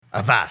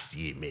Avast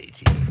ye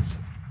mateys.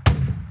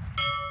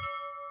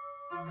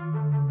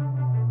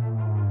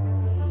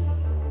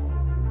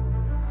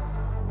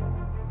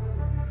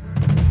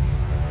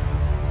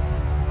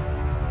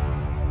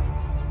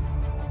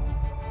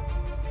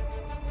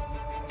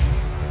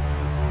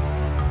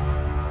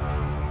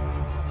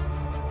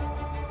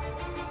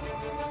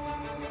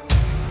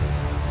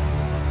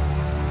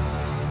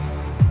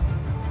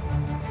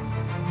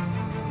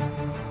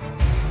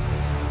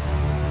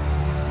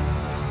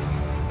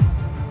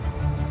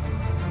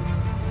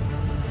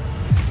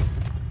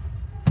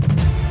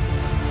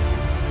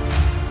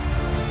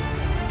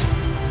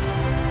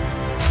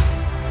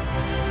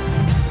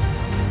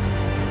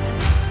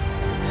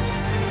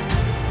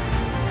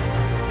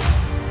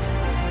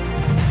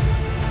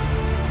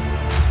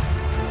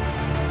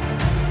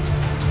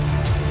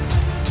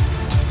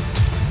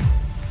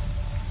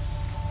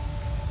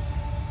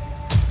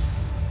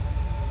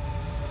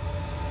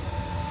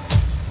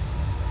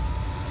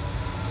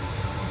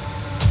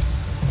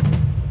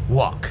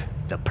 Walk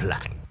the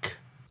plank.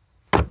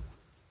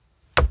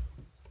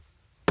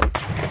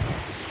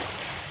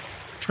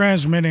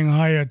 Transmitting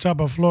high atop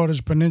of Florida's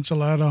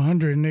peninsula at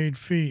 108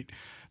 feet.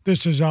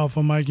 This is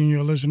Alpha Mike, and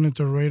you're listening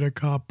to Radar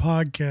Cop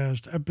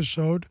Podcast,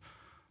 episode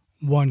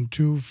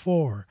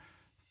 124.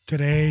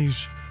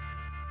 Today's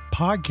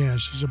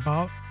podcast is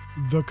about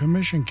the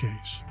commission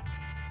case.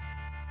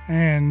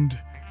 And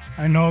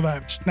I know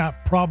that's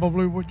not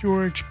probably what you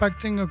were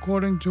expecting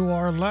according to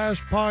our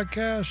last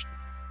podcast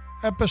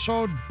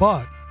episode,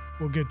 but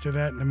we'll get to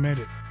that in a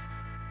minute.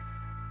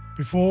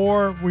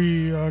 Before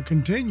we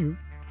continue,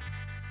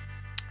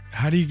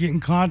 how do you get in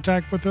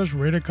contact with us?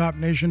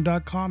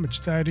 RadarCopNation.com. It's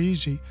that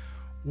easy.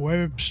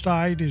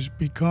 Website is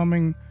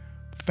becoming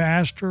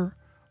faster,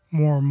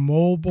 more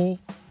mobile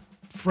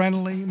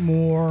friendly,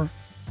 more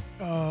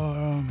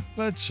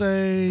let's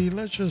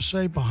just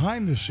say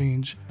behind the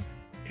scenes,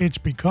 it's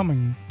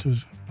becoming to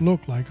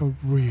look like a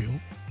real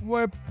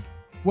web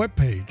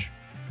page.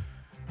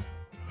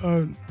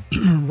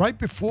 Right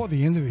before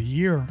the end of the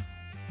year,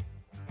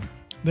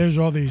 there's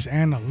all these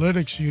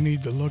analytics you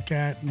need to look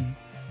at and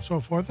so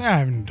forth. I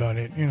haven't done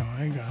it,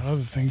 I got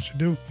other things to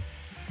do.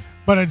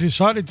 But I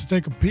decided to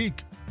take a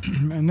peek,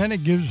 and then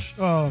it gives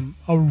a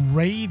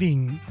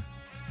rating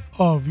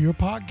of your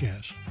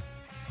podcast.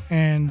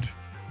 And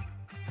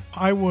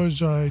I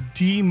was a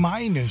D-,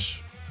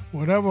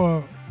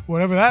 whatever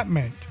that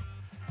meant.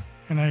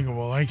 And I go,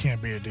 well, I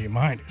can't be a D-. You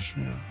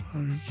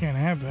can't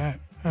have that.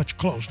 That's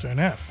close to an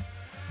F.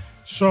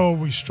 So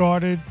we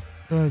started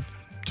to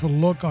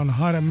look on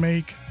how to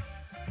make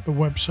the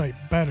website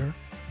better.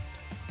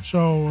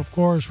 So, of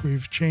course,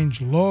 we've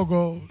changed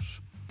logos,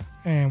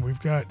 and we've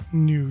got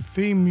new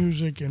theme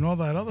music and all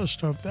that other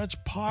stuff. That's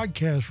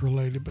podcast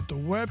related, but the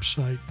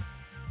website,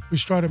 we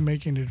started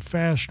making it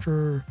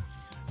faster.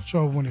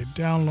 So when it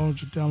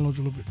downloads a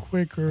little bit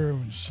quicker,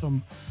 and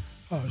some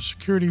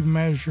security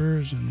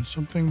measures and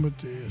something with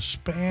the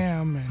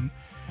spam. And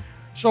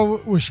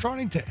so we're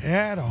starting to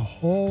add a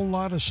whole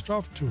lot of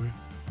stuff to it.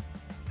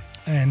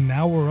 And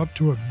now we're up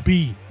to a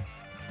B.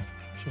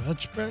 So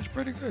that's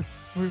pretty good.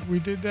 We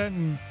did that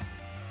in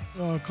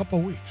a couple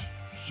of weeks.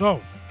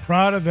 So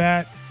proud of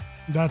that.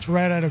 That's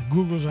right out of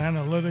Google's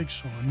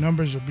analytics. So our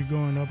numbers will be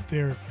going up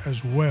there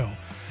as well.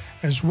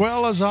 As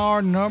well as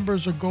our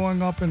numbers are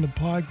going up in the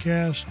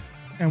podcast.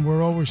 And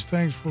we're always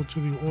thankful to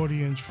the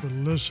audience for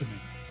listening.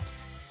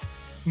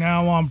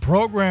 Now, on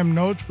program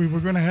notes, we were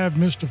going to have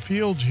Mr.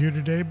 Fields here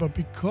today, but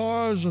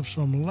because of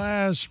some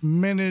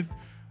last-minute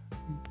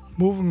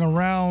moving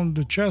around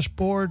the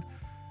chessboard,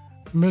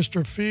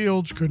 Mr.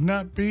 Fields could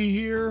not be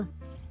here,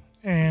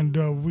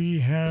 and we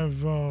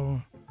have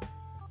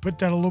put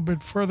that a little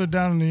bit further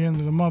down in the end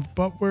of the month,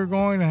 but we're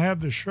going to have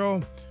the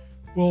show.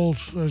 We'll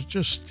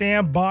just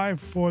stand by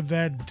for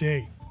that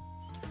date.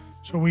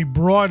 So we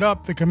brought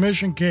up the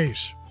commission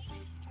case.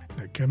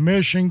 The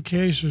commission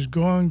case is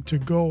going to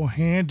go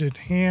hand in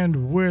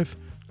hand with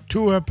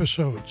 2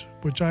 episodes,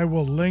 which I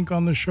will link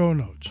on the show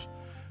notes.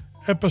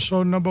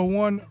 Episode number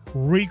 1,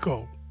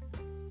 RICO,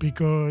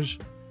 because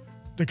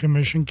the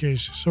commission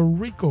case is a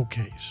RICO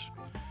case.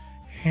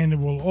 And it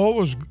will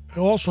always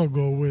also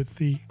go with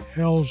the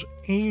Hell's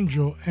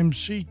Angel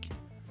MC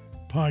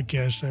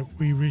podcast that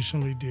we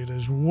recently did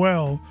as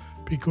well,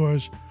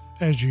 because,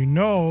 as you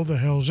know, the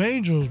Hell's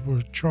Angels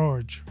were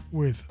charged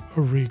with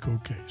a RICO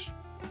case.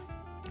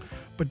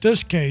 But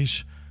this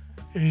case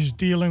is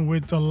dealing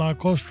with the La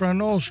Cosa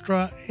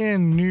Nostra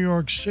in New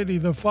York City,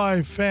 the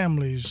 5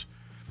 families,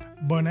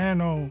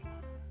 Bonanno,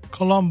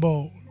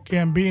 Colombo,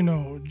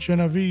 Gambino,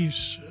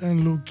 Genovese,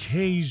 and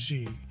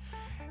Lucchese,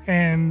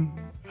 and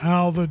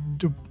how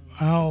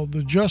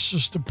the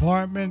Justice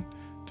Department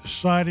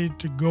decided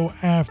to go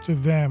after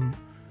them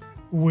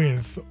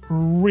with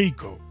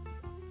RICO.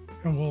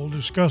 And we'll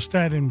discuss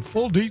that in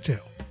full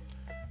detail.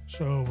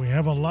 So we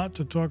have a lot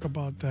to talk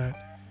about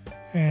that.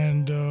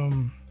 And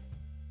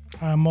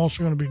I'm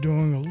also going to be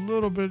doing a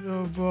little bit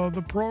of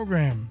the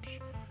programs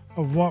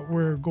of what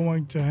we're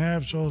going to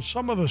have. So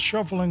some of the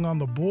shuffling on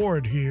the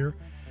board here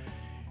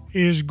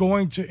is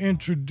going to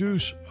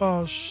introduce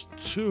us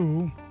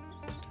to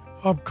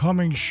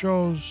upcoming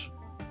shows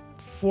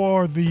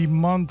for the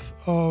month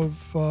of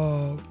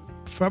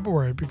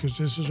February, because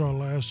this is our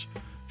last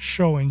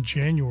show in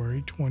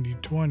January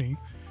 2020.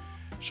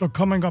 So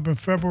coming up in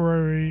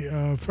February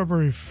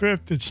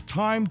 5th, it's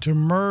time to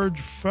merge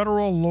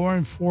federal law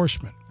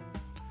enforcement.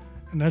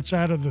 And that's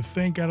out of the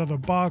Think Out of the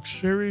Box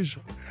series,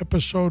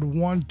 episode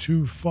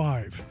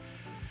 125.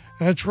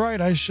 That's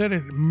right, I said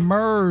it,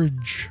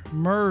 merge,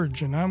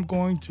 and I'm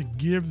going to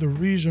give the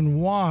reason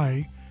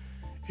why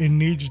it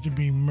needs to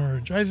be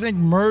merged. I think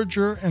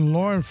merger and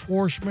law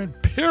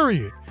enforcement,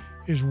 period,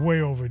 is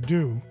way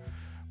overdue.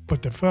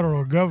 But the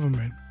federal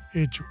government,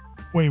 it's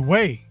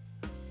way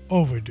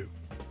overdue.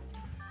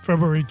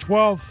 February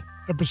 12th,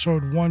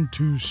 episode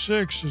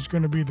 126 is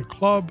going to be The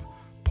Club,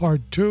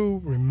 part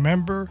 2.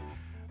 Remember,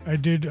 I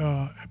did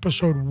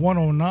episode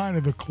 109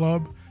 of The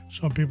Club.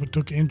 Some people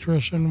took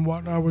interest in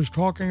what I was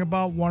talking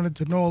about, wanted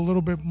to know a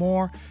little bit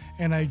more,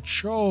 and I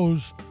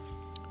chose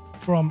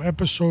from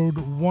episode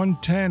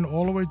 110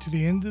 all the way to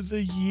the end of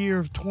the year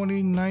of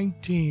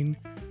 2019.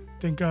 I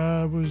think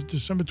it was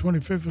December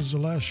 25th was the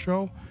last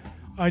show.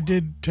 I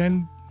did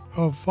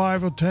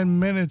 5 or 10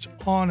 minutes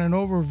on an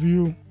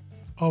overview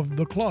of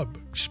The Club,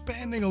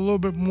 expanding a little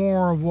bit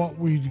more of what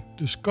we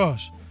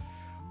discussed.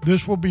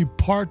 This will be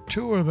part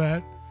 2 of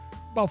that,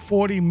 about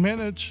 40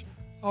 minutes.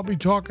 I'll be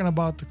talking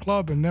about The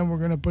Club, and then we're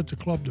going to put The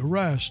Club to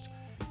rest.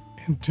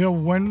 Until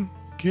when,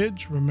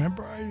 kids?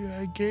 Remember,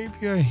 I gave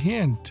you a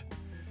hint.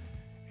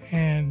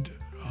 And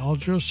I'll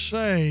just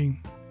say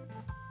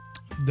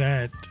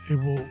that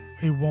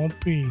it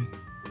won't be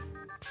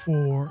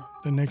for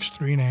the next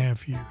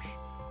 3.5 years.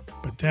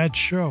 But that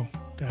show,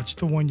 that's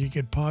the one you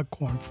get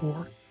popcorn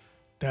for.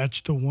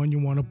 That's the one you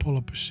want to pull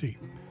up a seat.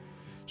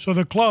 So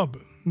The Club,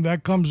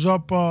 that comes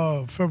up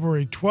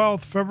February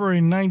 12th.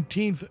 February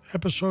 19th,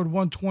 episode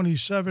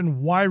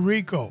 127, Why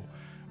RICO?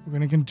 We're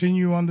going to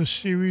continue on the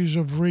series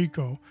of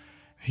RICO.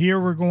 Here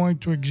we're going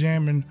to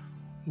examine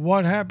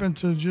what happened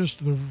to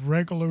just the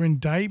regular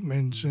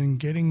indictments and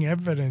getting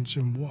evidence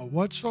and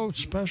what's so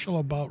special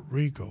about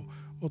RICO.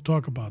 We'll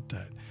talk about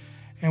that.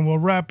 And we'll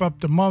wrap up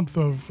the month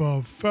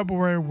of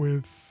February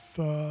with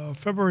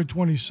February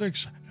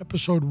 26th,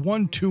 episode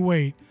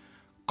 128,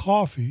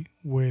 Coffee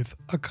with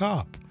a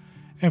Cop.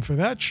 And for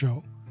that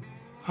show,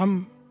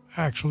 I'm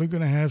actually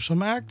going to have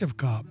some active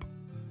cop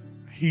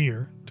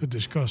here to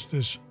discuss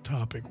this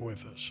topic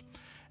with us.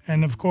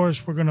 And of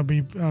course, we're going to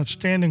be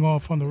standing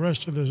off on the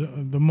rest of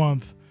the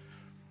month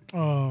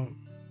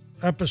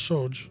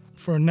episodes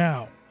for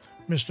now.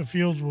 Mr.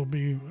 Fields will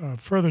be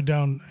further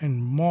down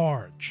in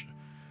March.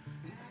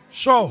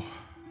 So,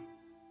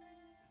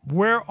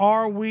 where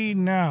are we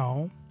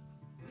now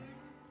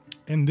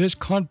in this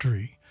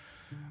country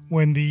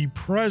when the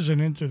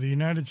President of the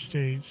United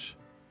States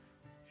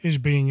is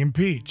being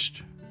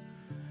impeached?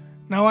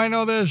 Now, I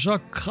know there's a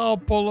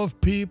couple of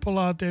people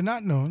out there,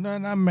 not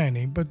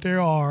many, but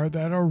there are,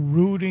 that are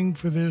rooting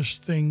for this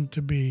thing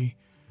to be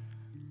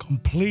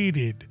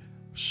completed.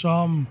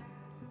 Some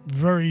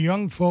very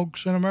young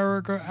folks in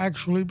America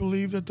actually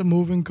believe that the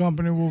moving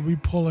company will be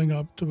pulling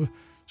up to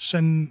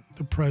send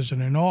the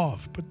president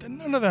off. But then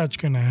none of that's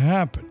going to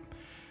happen.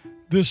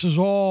 This is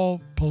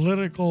all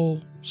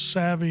political,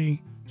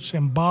 savvy,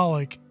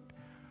 symbolic,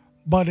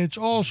 but it's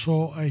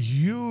also a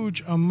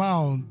huge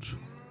amount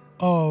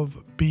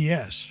of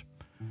BS.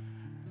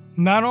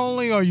 Not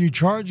only are you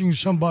charging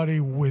somebody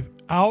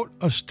without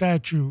a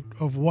statute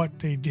of what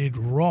they did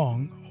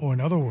wrong, or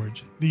in other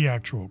words, the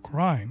actual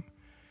crime,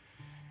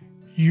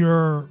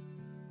 your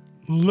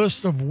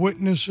list of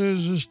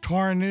witnesses is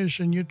tarnished,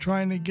 and you're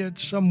trying to get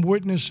some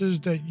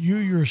witnesses that you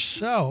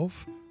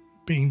yourself,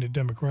 being the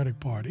Democratic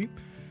Party,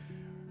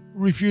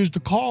 refused to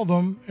call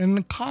them in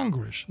the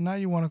Congress. Now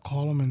you want to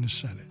call them in the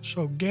Senate.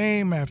 So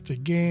game after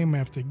game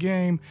after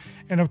game.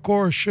 And of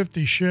course,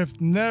 Shifty Schiff,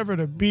 never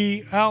to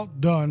be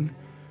outdone,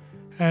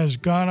 has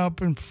gone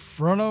up in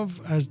front of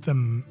as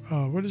the,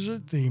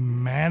 the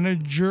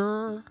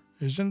manager,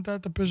 isn't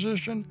that the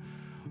position,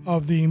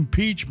 of the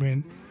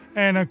impeachment,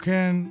 and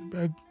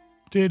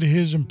did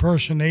his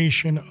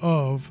impersonation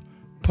of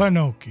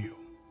Pinocchio.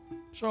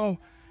 So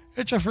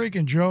it's a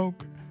freaking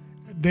joke.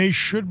 They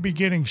should be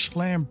getting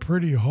slammed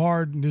pretty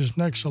hard in this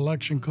next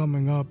election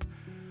coming up.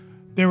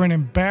 They're an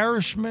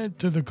embarrassment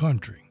to the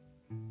country.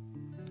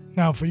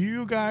 Now, for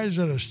you guys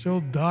that are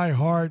still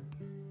diehard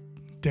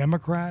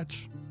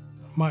Democrats,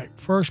 my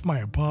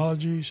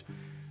apologies.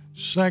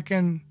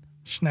 Second,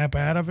 snap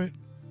out of it.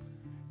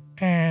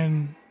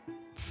 And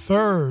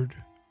third,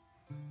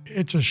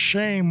 it's a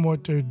shame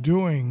what they're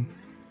doing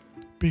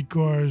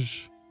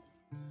because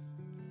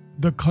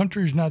the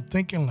country's not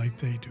thinking like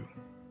they do.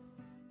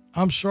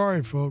 I'm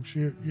sorry, folks.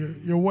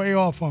 You're way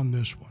off on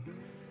this one.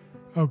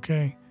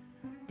 Okay,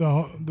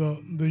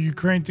 the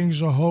Ukraine thing's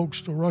a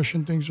hoax. The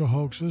Russian thing's a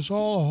hoax. It's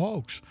all a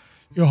hoax.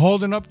 You're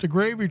holding up the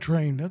gravy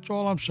train. That's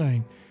all I'm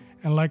saying.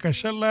 And like I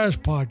said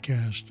last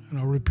podcast, and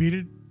I'll repeat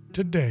it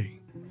today,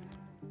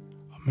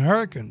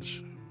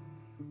 Americans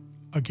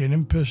are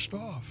getting pissed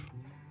off.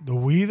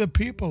 we the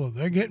people,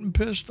 they're getting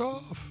pissed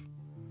off.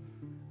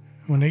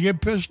 When they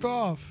get pissed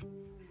off,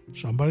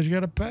 somebody's got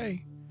to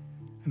pay.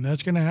 And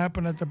that's going to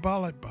happen at the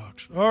ballot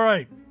box. All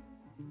right.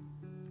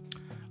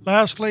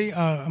 Lastly,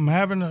 I'm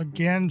having,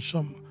 again,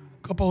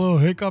 couple little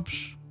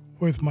hiccups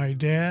with my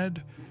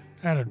dad.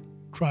 I had to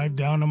drive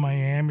down to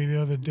Miami the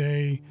other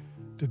day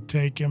to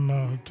take him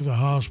to the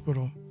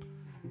hospital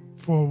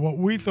for what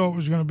we thought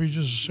was going to be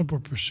just a simple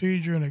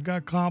procedure, and it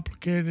got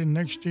complicated. And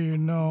next thing you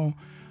know,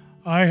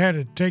 I had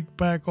to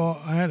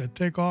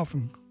take off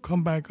and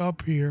come back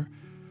up here,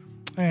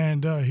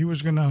 and he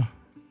was going to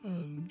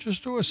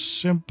just do a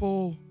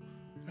simple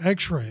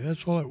X-ray.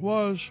 That's all it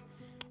was.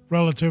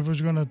 Relative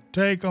was going to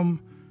take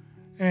him,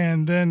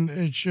 and then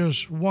it's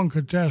just one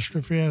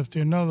catastrophe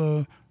after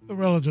another. The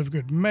relative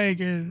couldn't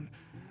make it.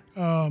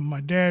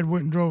 My dad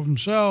went and drove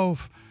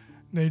himself.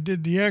 They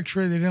did the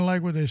X-ray. They didn't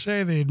like what they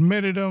say. They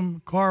admitted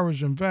him. Car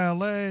was in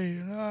valet.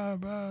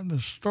 The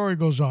story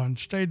goes on.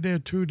 Stayed there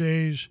 2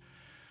 days,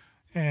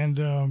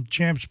 and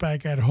Champ's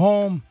back at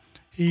home.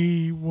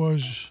 He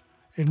was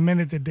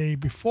admitted the day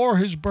before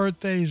his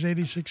birthday, his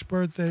 86th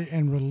birthday,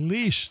 and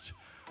released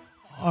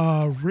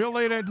real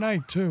late at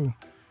night too,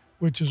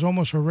 which is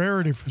almost a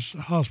rarity for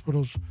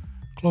hospitals.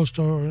 Close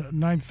to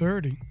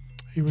 9:30,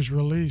 he was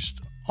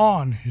released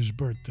on his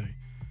birthday.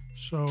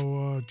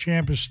 So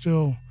Champ is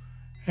still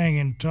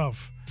hanging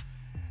tough.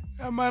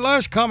 My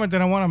last comment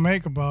that I want to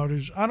make about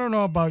is, I don't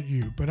know about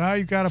you, but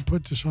I got to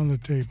put this on the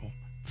table.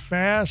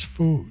 Fast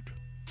food.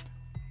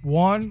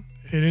 One,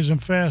 it isn't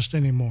fast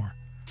anymore.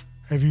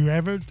 Have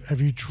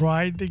you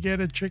tried to get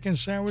a chicken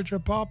sandwich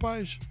at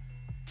Popeyes?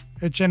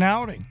 It's an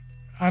outing.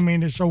 I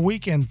mean, it's a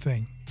weekend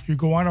thing. You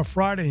go on a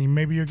Friday and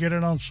maybe you get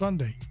it on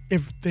Sunday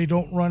if they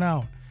don't run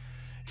out.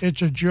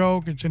 It's a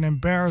joke. It's an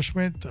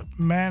embarrassment. The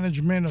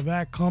management of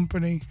that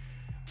company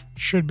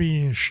should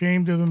be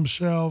ashamed of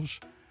themselves.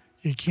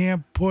 You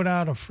can't put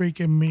out a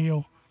freaking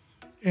meal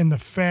in the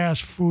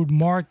fast food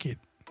market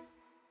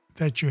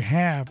that you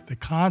have, the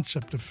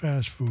concept of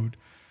fast food.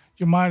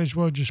 You might as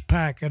well just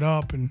pack it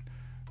up and,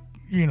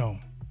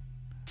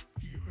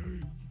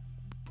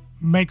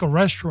 make a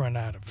restaurant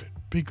out of it,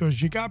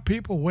 because you got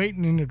people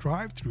waiting in the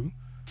drive-thru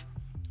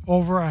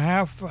over a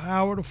half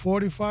hour to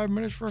 45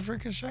 minutes for a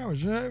freaking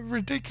sandwich.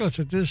 Ridiculous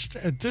at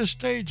this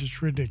stage.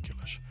 It's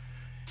ridiculous.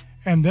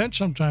 And then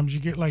sometimes you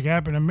get, like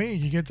happened to me,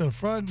 you get to the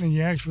front and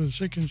you ask for the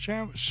chicken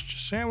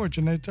sandwich,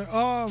 and they tell,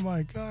 oh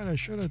my God, I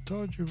should have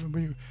told you.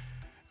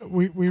 But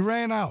we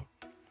ran out.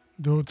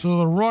 So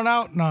the run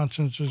out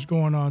nonsense is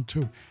going on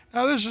too.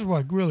 Now this is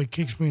what really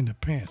kicks me in the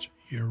pants.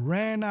 You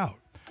ran out,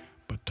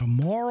 but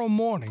tomorrow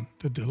morning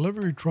the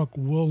delivery truck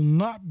will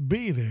not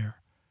be there.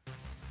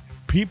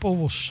 People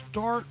will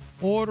start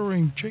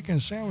ordering chicken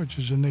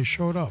sandwiches, and they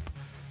showed up.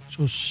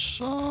 So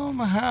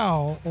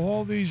somehow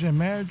all these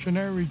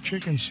imaginary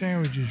chicken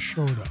sandwiches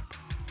showed up.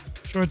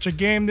 So it's a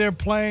game they're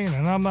playing,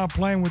 and I'm not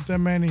playing with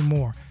them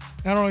anymore.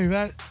 Not only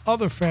that,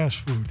 other fast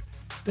food,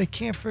 they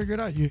can't figure it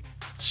out.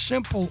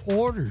 Simple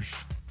orders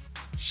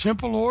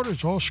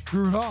all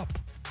screwed up.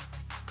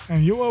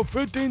 And you owe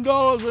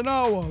 $15 an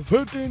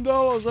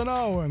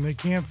hour, and they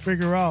can't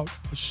figure out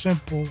a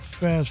simple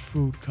fast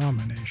food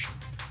combination.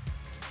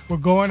 We're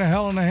going to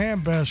hell in a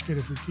handbasket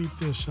if we keep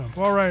this up.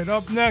 All right,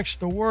 up next,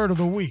 the word of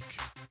the week.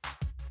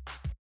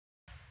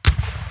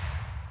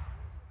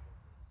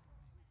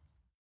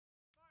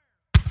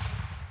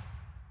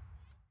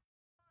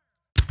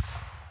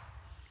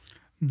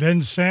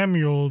 Then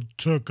Samuel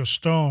took a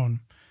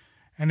stone,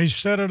 and he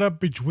set it up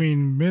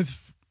between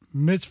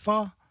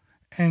Mizpah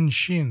and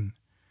Shin,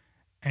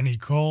 and he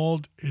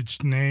called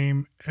its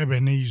name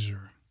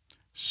Ebenezer,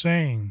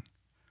 saying,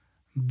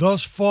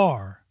 thus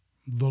far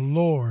the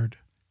Lord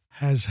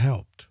has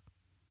helped.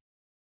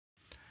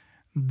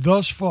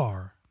 Thus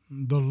far,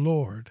 the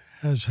Lord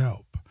has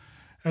helped.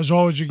 As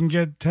always, you can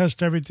get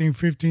Test Everything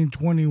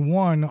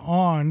 1521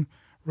 on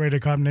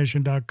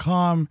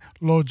RadioCopNation.com.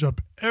 Loads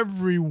up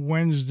every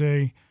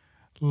Wednesday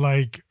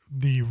like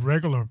the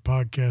regular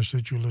podcast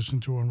that you listen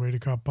to on Radio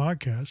Cop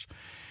Podcast.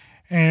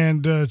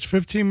 And it's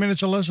 15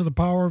 minutes or less of the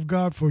power of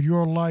God for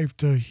your life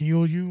to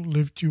heal you,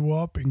 lift you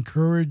up,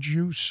 encourage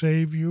you,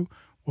 save you.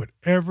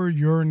 Whatever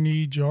your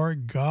needs are,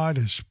 God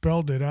has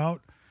spelled it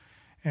out.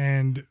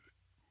 And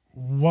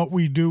what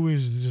we do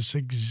is this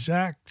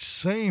exact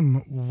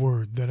same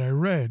word that I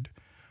read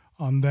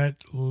on that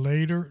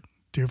later,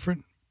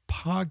 different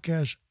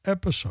podcast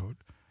episode.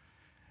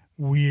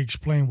 We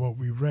explain what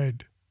we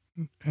read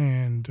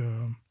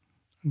and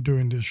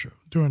during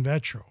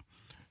that show.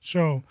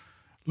 So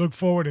look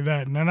forward to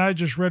that. And then I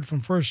just read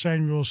from 1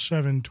 Samuel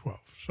 7:12.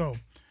 So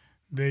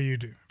there you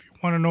do. If you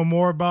want to know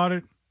more about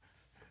it,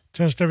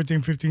 Test Everything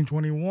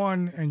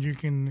 1521, and you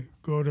can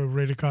go to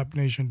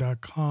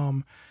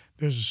RadioCopNation.com.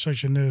 There's a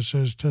section there that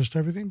says Test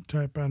Everything.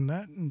 Type on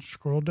that and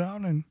scroll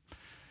down, and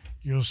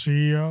you'll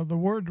see the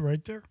word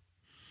right there.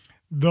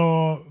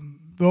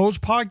 Those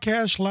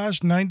podcasts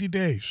last 90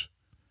 days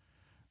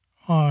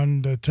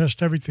on the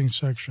Test Everything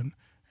section,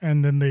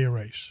 and then they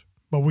erase.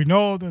 But we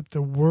know that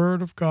the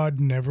Word of God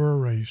never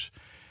erases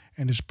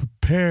and is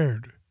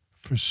prepared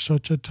for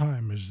such a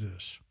time as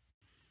this.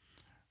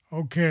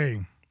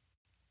 Okay,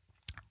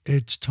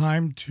 it's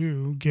time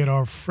to get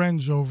our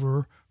friends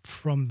over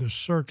from the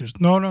circus.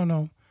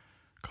 No.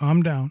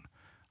 Calm down.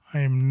 I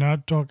am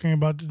not talking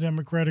about the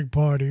Democratic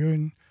Party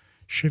and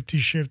Shifty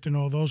Shift and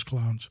all those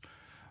clowns.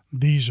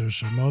 These are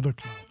some other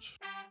clowns.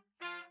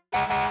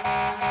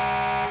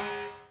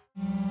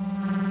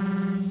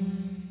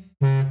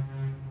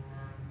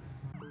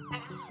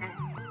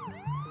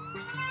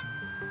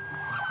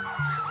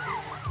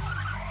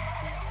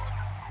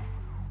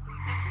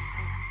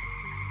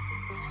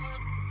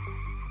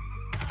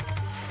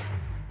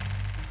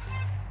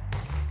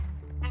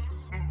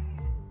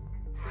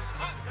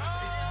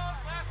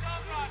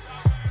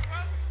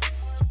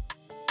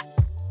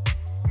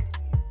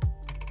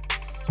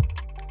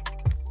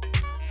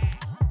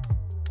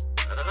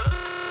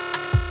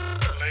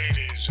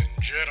 Ladies and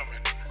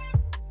gentlemen,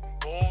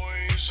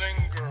 boys and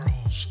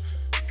girls,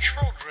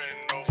 children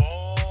of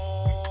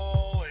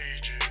all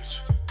ages,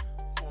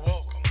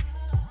 welcome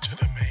to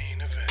the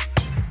main event.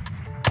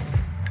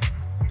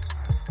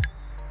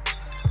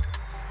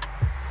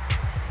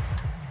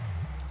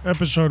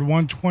 Episode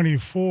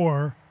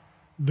 124,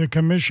 the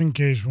commission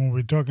case. When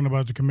we're talking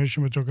about the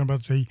commission, we're talking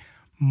about the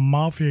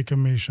Mafia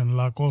Commission,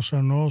 La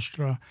Cosa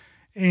Nostra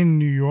in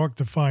New York,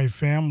 the five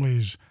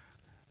families,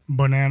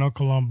 Bonanno,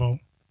 Colombo,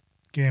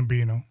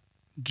 Gambino,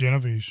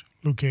 Genovese,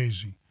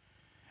 Lucchese,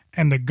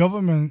 and the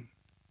government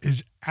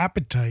is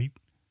appetite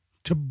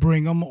to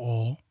bring them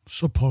all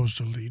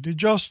supposedly to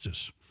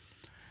justice.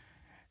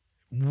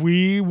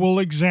 We will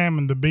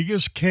examine the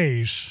biggest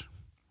case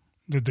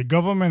that the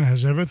government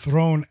has ever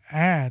thrown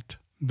at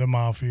the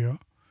mafia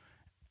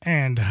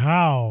and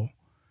how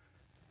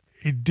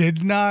it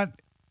did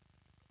not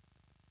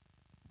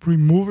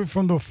remove it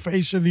from the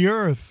face of the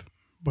earth,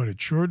 but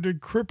it sure did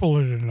cripple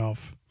it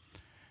enough.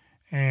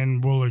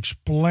 And we'll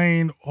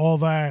explain all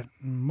that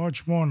and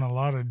much more in a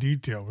lot of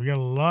detail. We got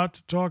a lot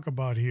to talk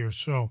about here.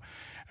 So,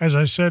 as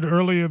I said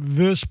earlier,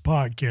 this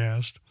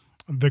podcast,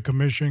 the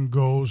commission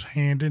goes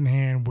hand in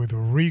hand with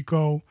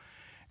RICO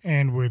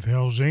and with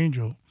Hell's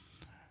Angel,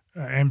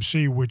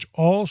 MC, which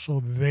also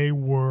they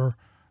were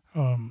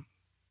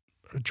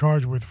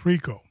charged with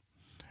RICO.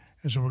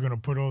 And so we're going to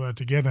put all that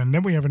together. And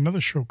then we have another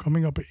show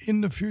coming up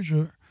in the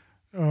future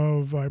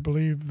of, I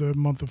believe, the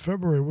month of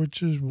February,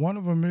 which is one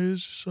of them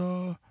is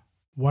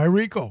Why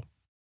RICO?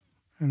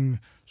 And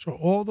so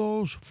all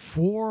those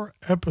 4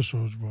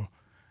 episodes, well,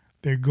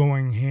 they're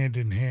going hand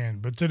in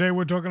hand. But today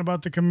we're talking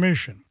about the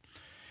commission.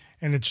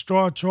 And it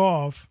starts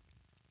off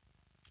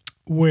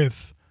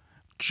with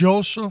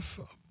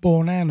Joseph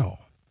Bonanno,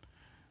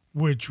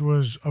 which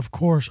was, of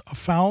course, a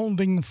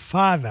founding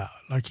father,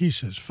 like he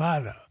says,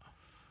 father,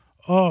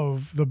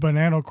 of the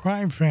Bonanno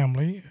crime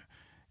family.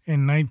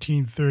 In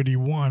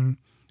 1931,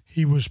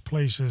 he was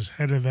placed as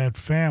head of that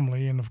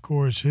family. And, of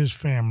course, his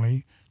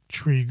family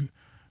tree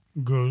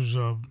goes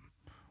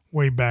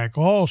way back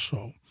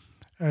also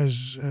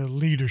as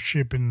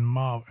leadership in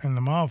the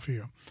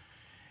mafia.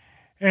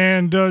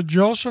 And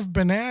Joseph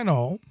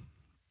Bonanno,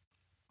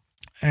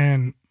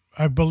 and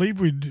I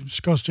believe we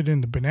discussed it in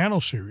the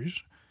Bonanno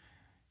series,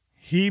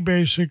 he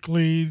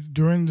basically,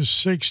 during the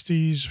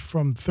 60s,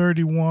 from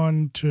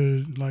 31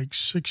 to like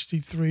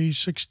 63,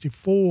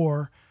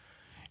 64,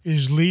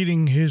 is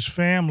leading his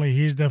family.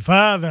 He's the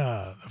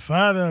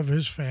father of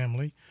his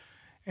family.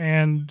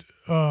 And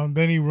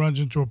then he runs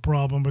into a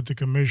problem with the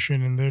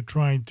commission, and they're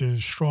trying to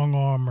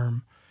strong-arm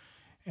him.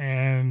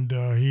 And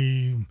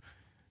he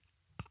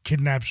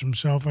kidnaps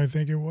himself, I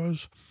think it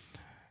was.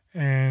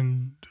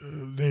 And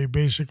they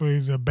basically,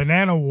 the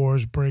Bonanno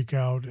Wars break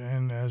out,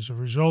 and as a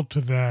result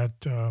of that,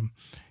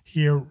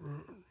 he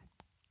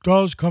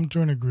does come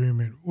to an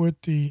agreement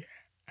with the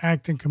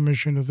acting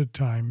commission of the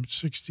time,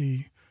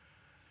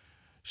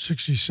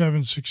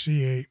 67,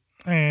 68,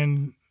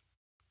 and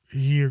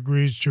he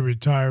agrees to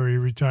retire. He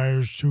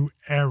retires to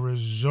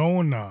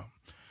Arizona.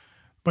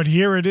 But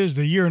here it is,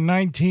 the year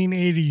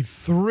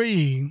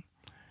 1983,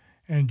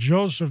 and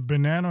Joseph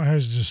Bonanno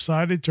has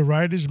decided to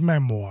write his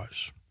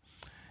memoirs.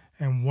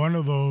 And one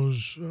of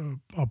those,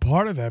 a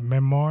part of that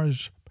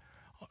memoirs,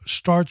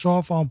 starts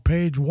off on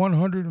page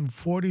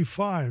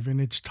 145, and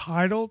it's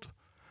titled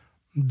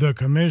The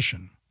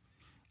Commission.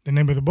 The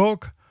name of the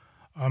book,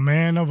 A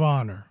Man of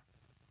Honor,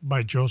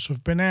 by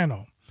Joseph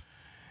Bonanno.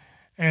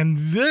 And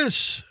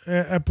this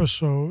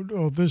episode,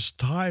 or this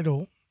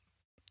title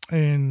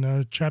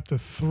in Chapter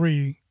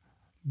 3,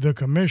 The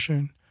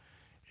Commission,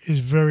 is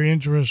very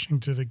interesting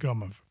to the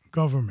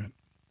government.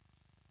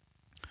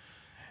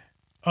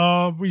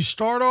 We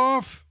start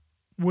off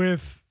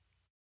with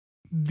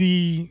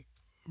the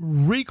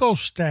RICO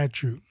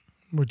statute,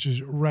 which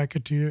is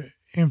Racketeer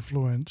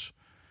Influence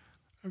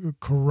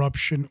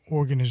Corruption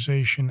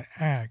Organization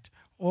Act,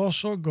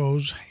 also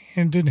goes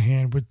hand in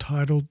hand with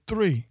Title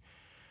III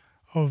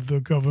of the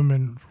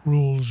government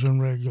rules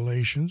and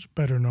regulations,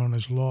 better known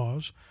as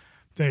laws,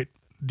 that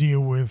deal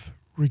with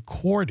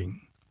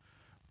recording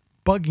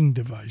bugging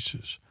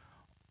devices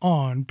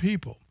on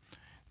people.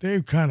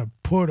 They kind of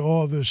put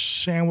all this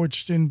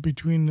sandwiched in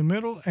between the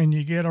middle, and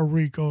you get a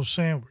Rico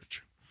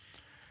sandwich.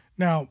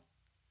 Now,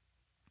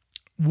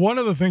 one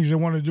of the things they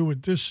want to do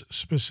with this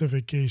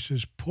specific case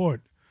is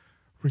put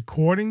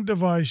recording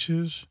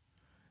devices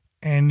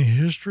and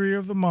history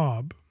of the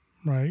mob,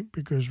 right?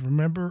 Because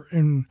remember,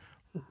 in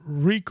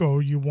RICO,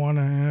 you want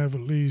to have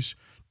at least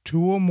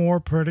 2 or more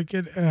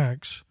predicate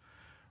acts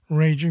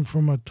ranging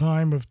from a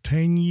time of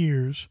 10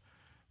 years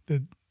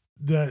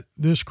that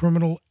this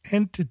criminal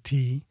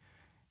entity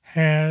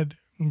had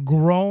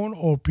grown,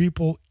 or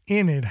people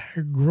in it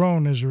had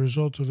grown as a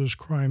result of those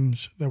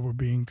crimes that were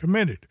being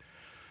committed.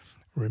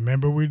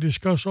 Remember, we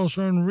discussed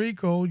also in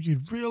RICO, you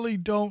really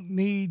don't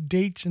need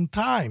dates and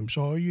times.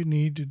 All you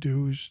need to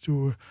do is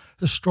do a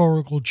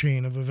historical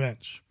chain of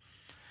events.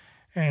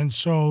 And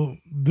so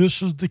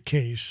this is the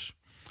case.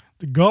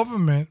 The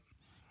government,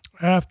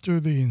 after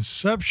the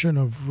inception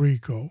of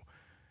RICO,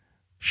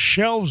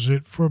 shelves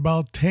it for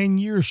about 10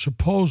 years,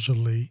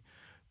 supposedly,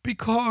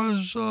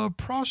 because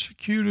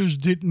prosecutors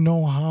didn't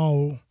know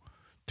how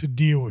to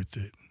deal with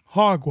it.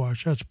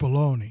 Hogwash, that's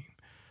baloney.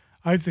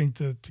 I think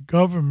that the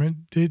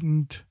government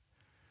didn't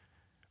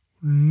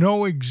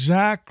know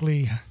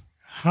exactly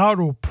how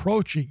to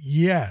approach it,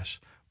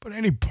 yes. But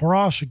any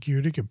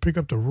prosecutor could pick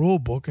up the rule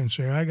book and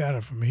say, I got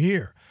it from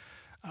here.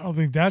 I don't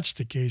think that's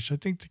the case. I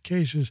think the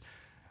case is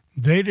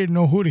they didn't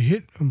know who to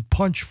hit and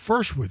punch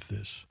first with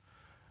this,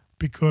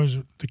 because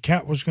the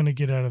cat was going to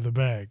get out of the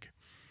bag.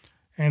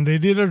 And they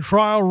did a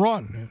trial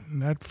run.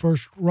 And that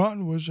first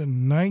run was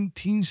in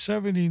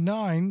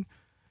 1979.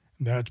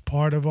 That's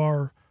part of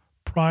our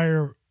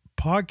prior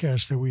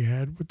podcast that we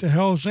had with the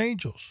Hells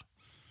Angels.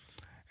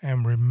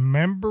 And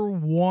remember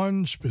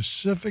one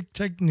specific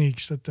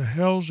techniques that the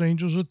Hells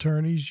Angels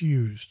attorneys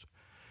used,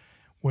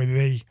 where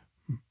they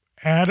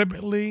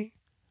adamantly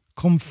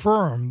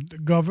confirmed the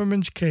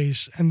government's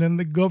case, and then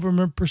the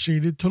government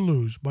proceeded to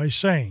lose by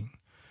saying,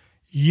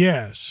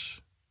 yes,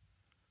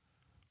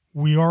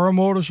 we are a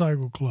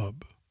motorcycle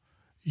club.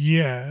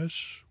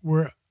 Yes,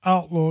 we're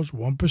outlaws,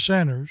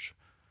 1%ers.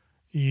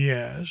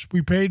 Yes,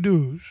 we pay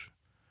dues.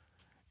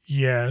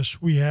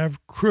 Yes, we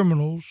have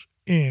criminals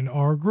in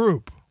our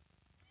group.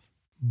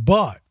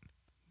 But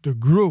the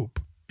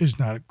group is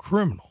not a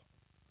criminal.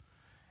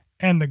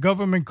 And the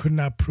government could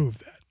not prove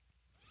that.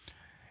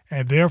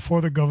 And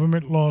therefore, the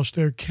government lost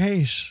their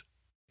case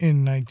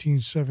in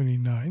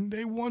 1979.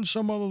 They won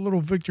some other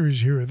little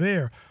victories here or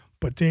there,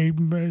 but they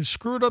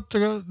screwed up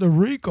the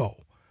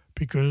RICO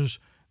because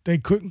they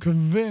couldn't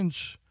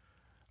convince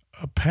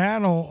a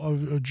panel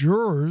of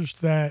jurors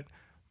that,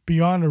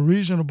 beyond a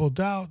reasonable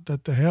doubt,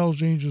 that the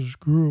Hells Angels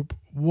group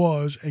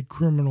was a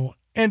criminal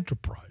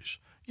enterprise.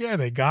 Yeah,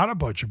 they got a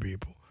bunch of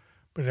people,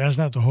 but that's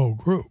not the whole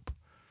group.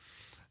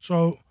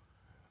 So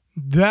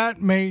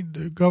that made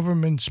the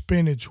government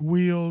spin its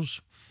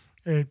wheels.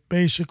 It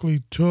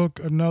basically took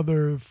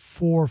another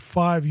 4 or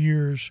 5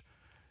 years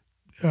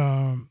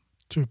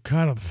to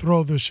kind of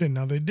throw this in.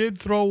 Now, they did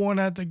throw one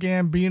at the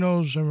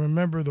Gambinos, and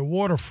remember the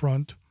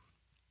waterfront,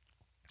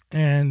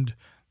 and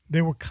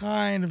they were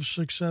kind of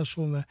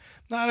successful in that.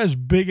 Not as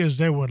big as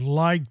they would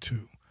like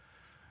to,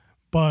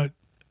 but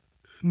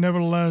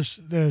nevertheless,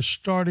 they're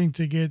starting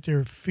to get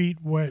their feet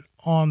wet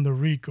on the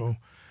RICO.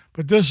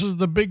 But this is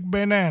the big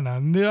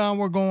banana. Now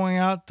we're going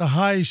out the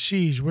high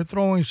seas. We're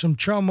throwing some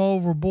chum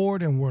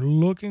overboard, and we're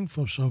looking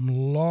for some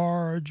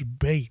large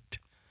bait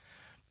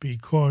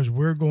because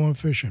we're going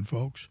fishing,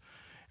 folks.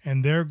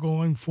 And they're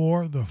going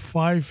for the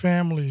 5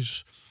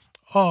 families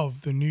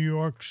of the New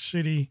York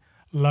City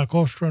La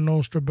Cosa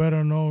Nostra,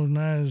 better known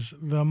as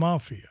the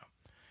Mafia.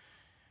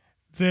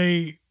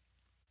 They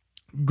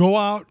go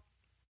out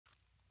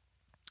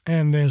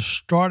and they're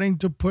starting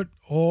to put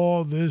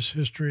all this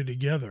history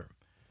together.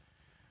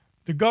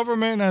 The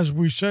government, as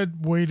we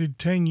said, waited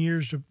 10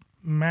 years to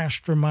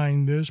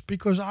mastermind this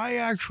because I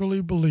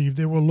actually believe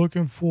they were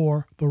looking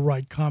for the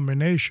right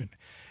combination.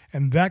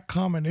 And that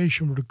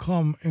combination would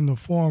come in the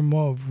form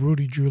of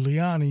Rudy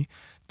Giuliani,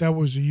 that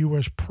was the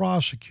U.S.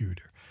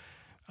 prosecutor.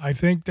 I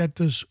think that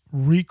this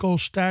RICO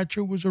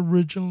statute was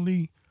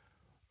originally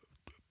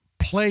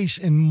placed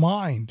in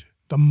mind,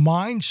 the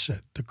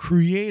mindset, the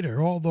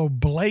creator, although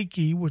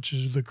Blakey, which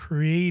is the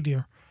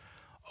creator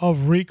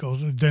of RICO,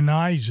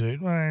 denies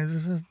it. Well,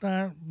 this is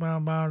not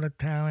about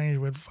Italians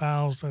with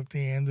vowels at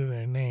the end of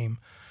their name.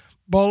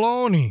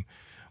 Baloney.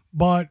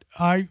 But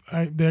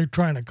they're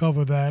trying to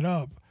cover that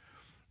up.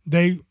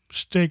 They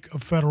stick a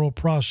federal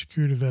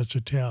prosecutor that's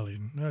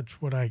Italian.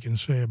 That's what I can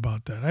say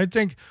about that. I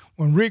think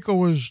when RICO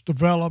was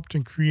developed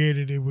and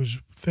created, it was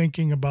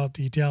thinking about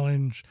the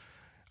Italians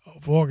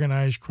of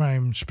organized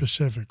crime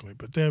specifically.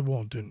 But they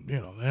won't,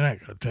 they're not going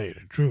to tell you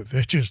the truth.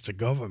 They're just the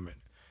government.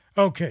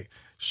 Okay,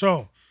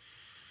 so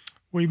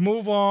we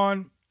move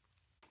on,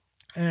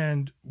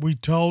 and we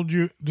told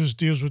you this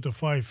deals with the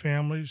 5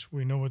 families.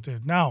 We know what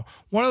that. Now,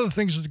 one of the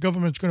things that the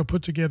government's going to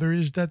put together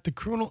is that the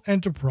criminal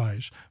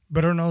enterprise,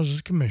 better known as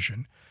a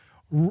commission,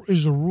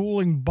 is a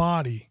ruling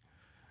body,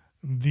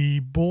 the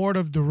board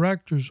of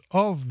directors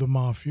of the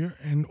Mafia,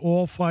 and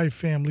all 5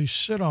 families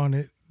sit on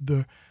it.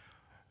 The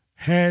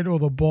head or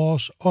the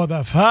boss or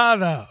the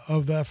father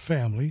of that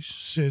family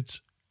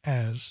sits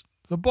as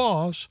the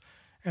boss,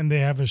 and they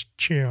have a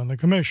chair on the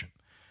commission.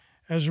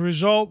 As a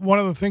result, one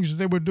of the things that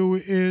they would do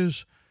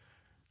is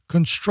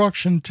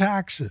construction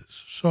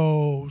taxes.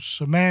 So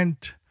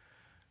cement,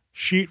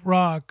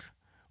 sheetrock,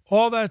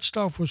 all that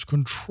stuff was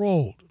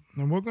controlled.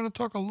 And we're going to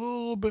talk a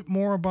little bit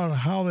more about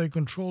how they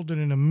controlled it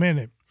in a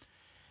minute.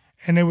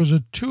 And it was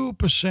a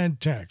 2%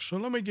 tax. So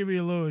let me give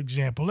you a little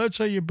example. Let's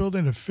say you're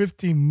building a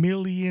 $50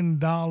 million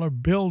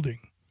building.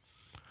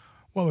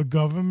 Well, the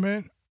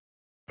government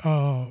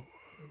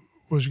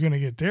was going to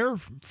get their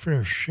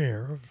fair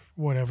share of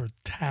whatever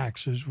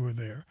taxes were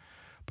there.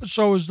 But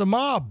so is the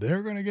mob.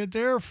 They're going to get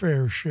their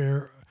fair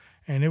share,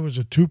 and it was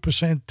a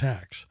 2%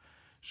 tax.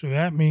 So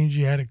that means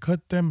you had to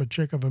cut them a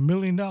check of $1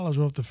 million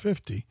off the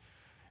 50,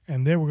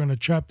 and they were going to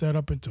chop that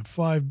up into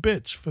 5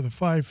 bits for the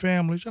 5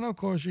 families. And, of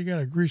course, you got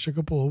to grease a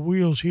couple of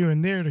wheels here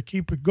and there to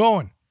keep it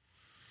going.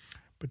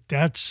 But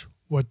that's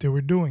what they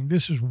were doing.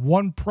 This is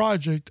one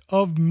project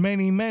of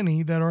many,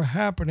 many that are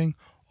happening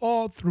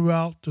all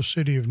throughout the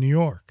city of New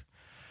York.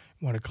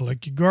 You want to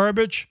collect your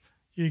garbage?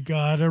 You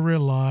got to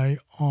rely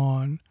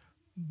on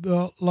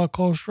the La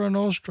Cosa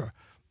Nostra,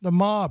 the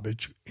mob.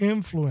 It's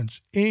influence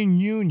in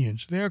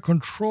unions. They're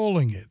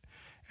controlling it,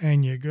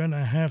 and you're going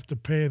to have to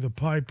pay the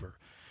piper.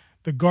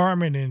 The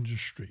garment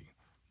industry,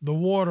 the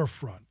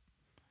waterfront,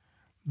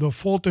 the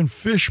Fulton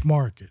Fish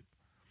Market,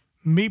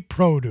 meat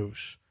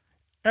produce,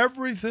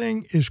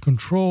 everything is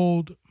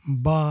controlled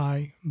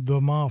by the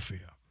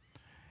mafia.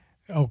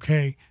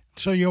 Okay,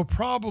 so you're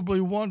probably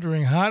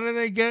wondering, how do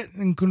they get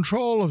in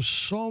control of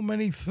so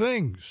many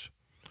things?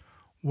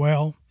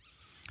 Well,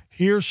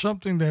 here's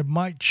something that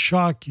might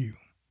shock you.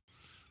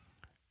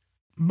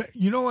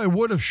 You know, it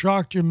would have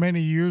shocked you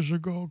many years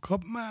ago.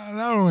 I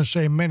don't want to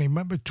say many,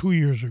 maybe 2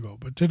 years ago.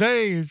 But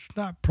today, it's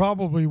not,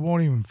 probably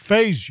won't even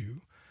faze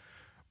you.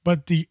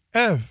 But the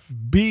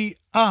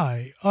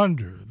FBI,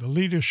 under the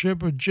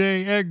leadership of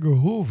J. Edgar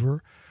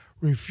Hoover,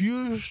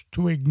 refused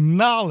to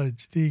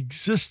acknowledge the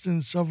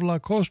existence of La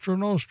Cosa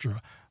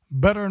Nostra,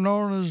 better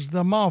known as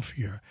the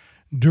Mafia,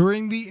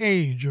 during the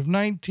age of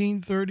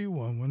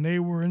 1931 when they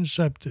were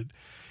incepted.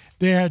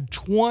 They had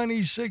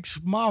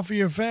 26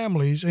 mafia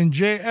families, and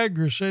J.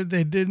 Edgar said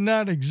they did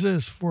not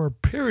exist for a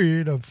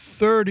period of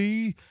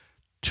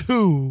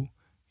 32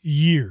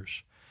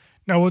 years.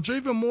 Now, what's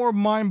even more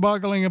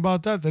mind-boggling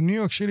about that, the New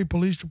York City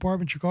Police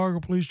Department, Chicago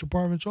Police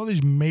Departments, all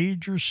these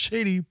major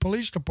city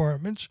police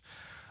departments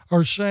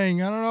are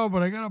saying, I don't know,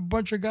 but I got a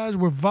bunch of guys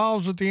with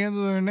vowels at the end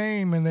of their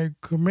name, and they're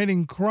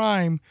committing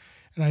crime,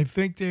 and I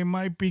think they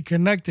might be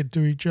connected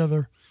to each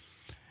other.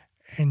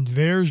 And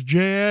there's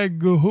J.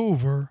 Edgar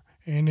Hoover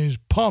and his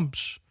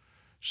pumps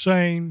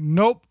saying,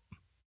 nope,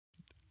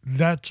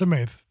 that's a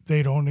myth.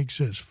 They don't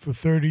exist for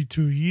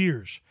 32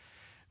 years.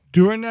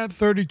 During that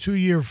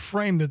 32-year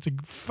frame that the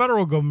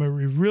federal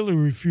government really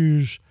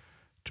refused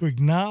to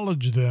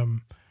acknowledge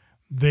them,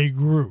 they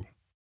grew,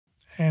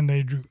 and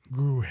they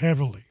grew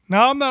heavily.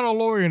 Now, I'm not a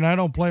lawyer, and I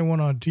don't play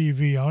one on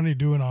TV. I only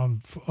do it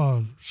on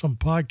some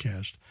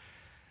podcast.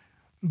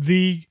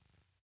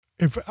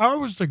 If I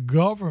was the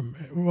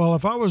government, well,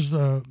 if I was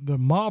the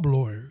mob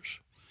lawyers,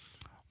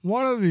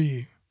 one of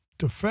the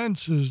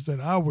defenses that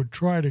I would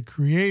try to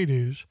create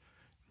is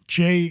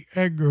J.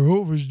 Edgar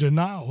Hoover's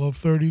denial of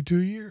 32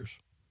 years.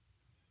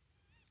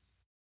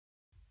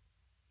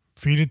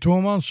 Feed it to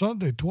him on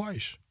Sunday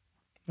twice.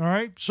 All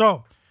right?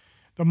 So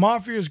the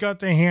Mafia's got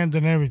their hand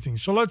in everything.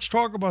 So let's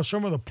talk about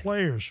some of the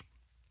players.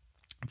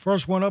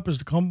 First one up is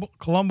the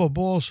Colombo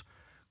Bulls,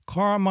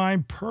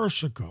 Carmine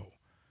Persico.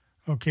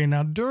 Okay,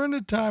 now during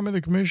the time of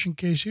the commission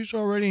case, he was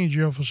already in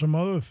jail for some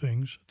other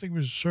things. I think he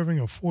was serving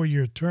a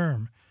 4-year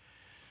term.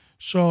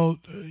 So,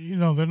 they're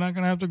not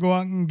going to have to go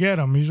out and get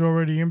him. He's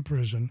already in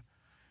prison.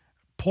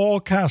 Paul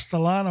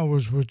Castellano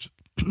was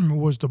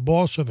the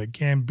boss of the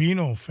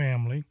Gambino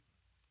family.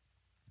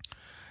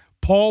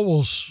 Paul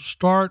will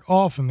start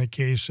off in the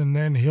case, and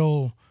then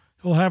he'll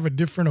have a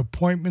different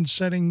appointment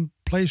setting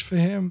place for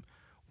him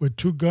with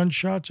 2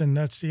 gunshots, and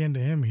that's the end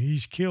of him.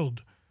 He's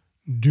killed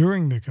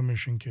during the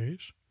commission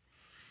case.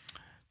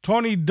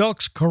 Tony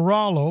Dux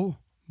Corallo,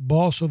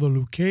 boss of the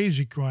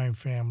Lucchese crime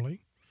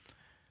family.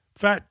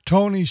 Fat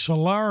Tony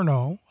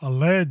Salerno,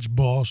 alleged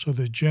boss of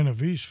the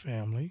Genovese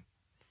family.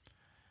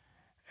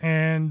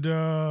 And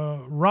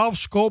Ralph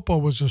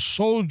Scopa was a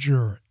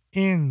soldier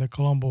in the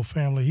Colombo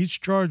family. He's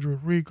charged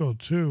with RICO,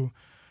 too,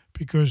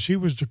 because he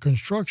was the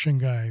construction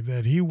guy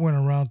that he went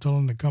around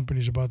telling the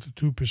companies about the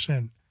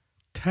 2%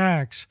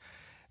 tax.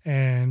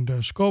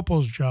 And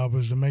Scopo's job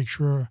was to make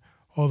sure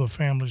all the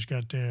families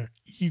got their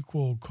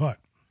equal cut.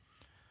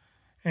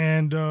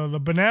 And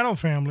the Bonanno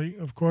family,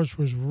 of course,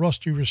 was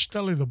Rusty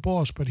Rastelli, the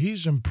boss, but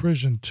he's in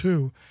prison,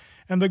 too.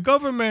 And the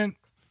government,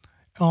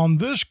 on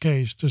this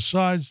case,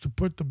 decides to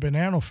put the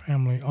Bonanno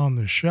family on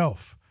the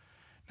shelf.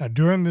 Now,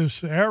 during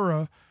this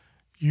era,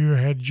 you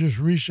had just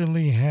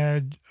recently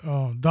had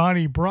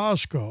Donnie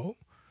Brasco,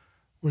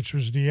 which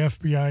was the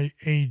FBI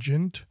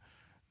agent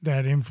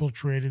that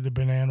infiltrated the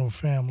Bonanno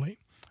family.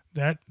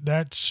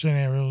 That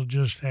scenario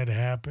just had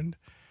happened,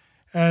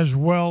 as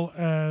well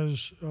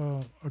as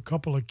a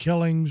couple of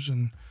killings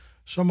and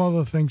some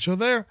other things. So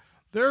they're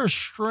a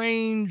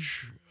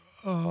strange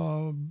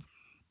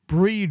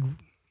breed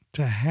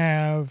to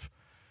have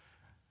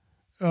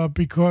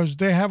because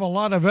they have a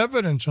lot of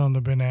evidence on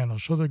the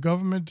Bonanos. So the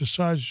government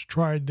decides to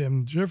try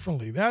them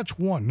differently. That's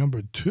one.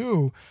 Number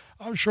two,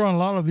 I'm sure on a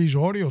lot of these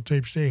audio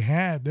tapes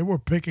they were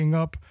picking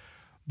up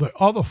the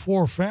other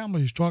four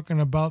families talking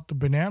about the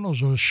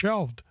Bonanos are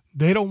shelved.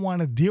 They don't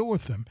want to deal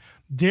with them.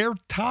 They're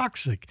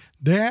toxic.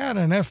 They had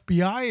an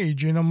FBI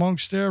agent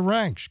amongst their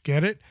ranks.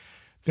 Get it?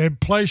 They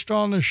placed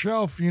on the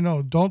shelf,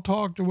 don't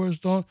talk to us.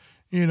 Don't,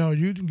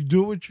 you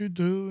do what you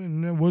do,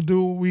 and then we'll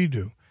do what we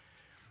do.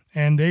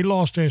 And they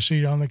lost their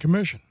seat on the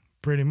commission,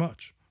 pretty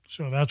much.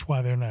 So that's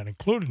why they're not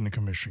included in the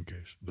commission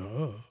case. Duh.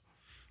 All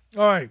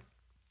right.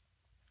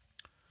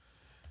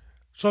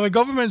 So the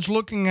government's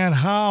looking at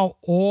how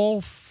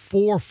all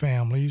four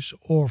families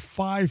or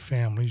five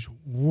families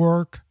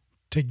work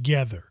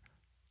together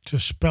to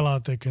spell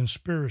out the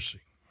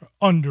conspiracy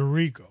under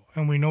RICO.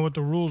 And we know what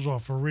the rules are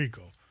for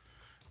RICO.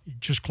 You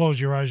just close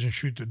your eyes and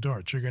shoot the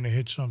darts. You're going to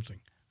hit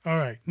something. All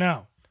right.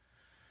 Now,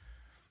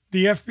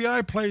 the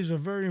FBI plays a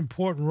very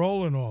important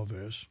role in all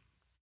this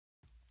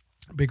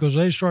because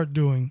they start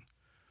doing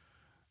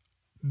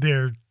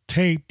their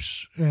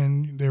tapes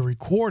and their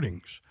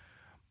recordings.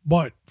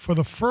 But for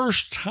the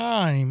first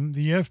time,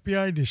 the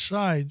FBI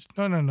decides,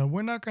 no,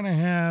 we're not going to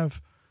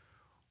have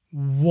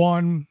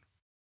one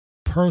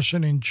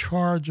person in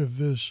charge of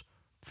this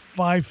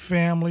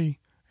five-family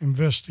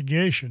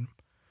investigation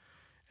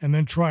and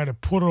then try to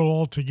put it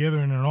all together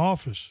in an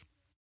office.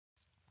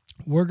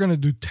 We're going to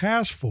do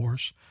task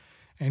force,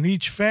 and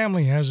each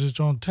family has its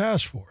own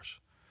task force.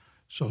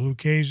 So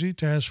Lucchese,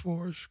 task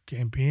force,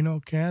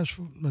 Campino,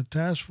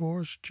 task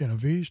force,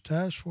 Genovese,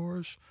 task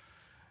force.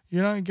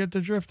 You get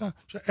the drift now?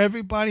 So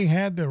everybody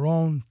had their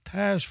own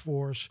task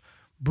force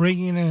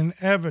bringing in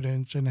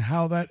evidence, and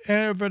how that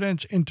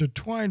evidence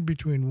intertwined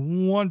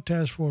between one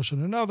task force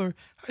and another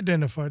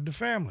identified the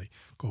family.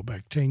 Go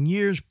back 10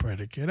 years,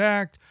 predicate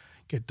act,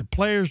 get the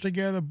players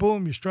together,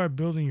 boom, you start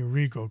building your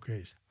RICO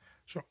case.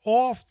 So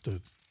off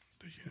the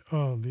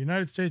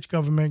United States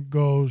government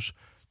goes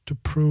to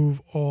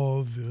prove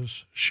all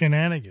this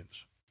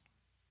shenanigans.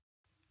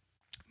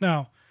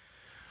 Now,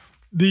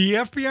 the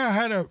FBI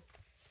had to,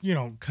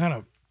 kind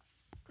of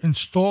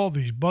install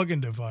these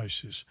bugging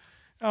devices.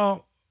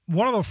 Now,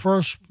 one of the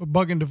first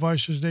bugging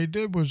devices they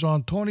did was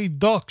on Tony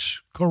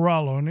Ducks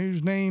Corallo, and he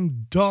was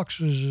named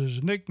Ducks as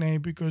his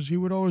nickname because he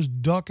would always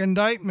duck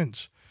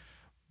indictments.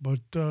 But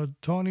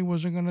Tony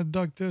wasn't going to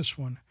duck this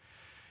one.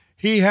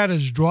 He had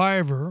his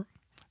driver,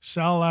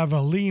 Sal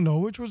Avellino,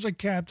 which was a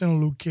captain of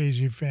the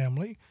Lucchese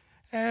family,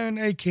 and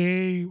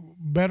a.k.a.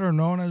 better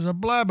known as a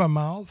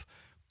blabbermouth,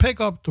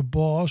 pick up the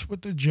boss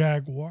with the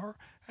Jaguar,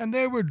 and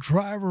they would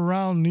drive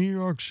around New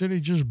York City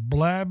just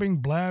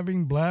blabbing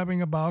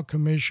about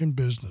commission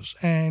business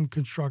and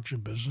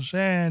construction business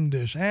and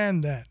this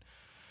and that.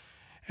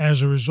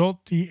 As a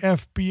result, the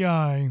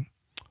FBI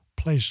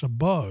placed a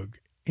bug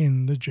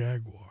in the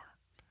Jaguar,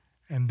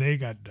 and they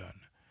got done.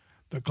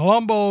 The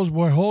Colombos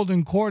were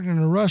holding court in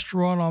a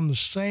restaurant on the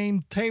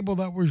same table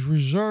that was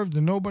reserved,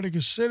 and nobody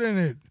could sit in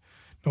it.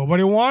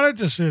 Nobody wanted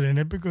to sit in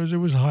it because it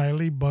was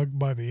highly bugged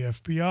by the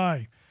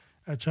FBI.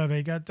 That's how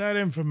they got that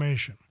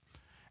information.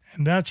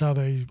 And that's how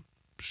they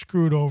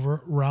screwed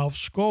over Ralph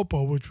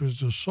Scopo, which was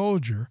the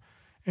soldier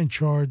in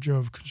charge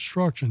of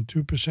construction,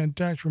 2%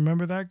 tax.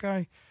 Remember that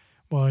guy?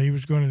 Well, he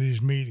was going to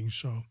these meetings,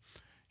 so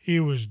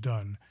he was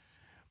done.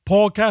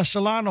 Paul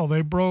Castellano,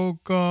 they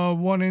broke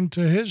one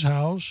into his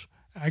house,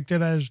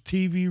 acted as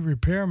TV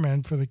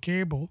repairman for the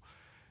cable,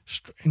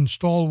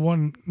 installed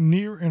one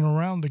near and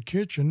around the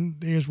kitchen.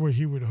 There's where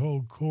he would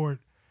hold court.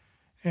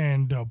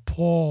 And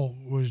Paul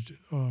was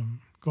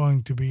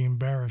going to be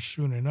embarrassed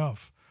soon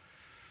enough.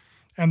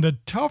 And the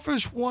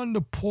toughest one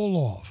to pull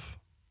off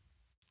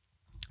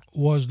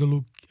was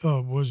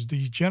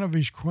the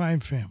Genovese crime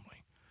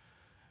family,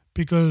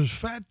 because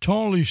Fat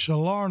Tony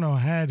Salerno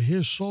had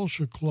his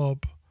social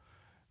club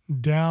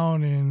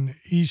down in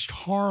East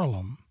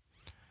Harlem,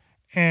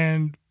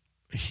 and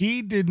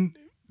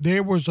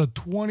there was a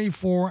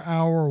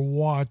 24-hour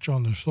watch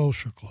on the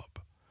social club.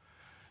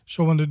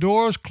 So when the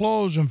doors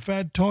closed and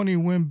Fat Tony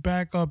went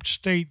back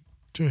upstate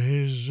to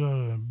his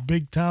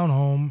big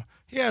townhome,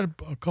 he had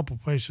a couple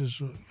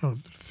places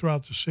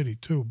throughout the city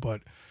too,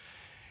 but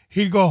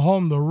he'd go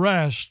home the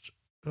rest.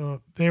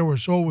 There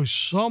was always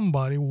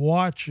somebody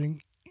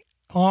watching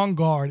on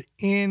guard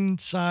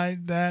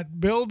inside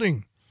that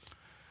building.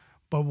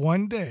 But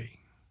one day,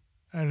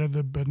 out of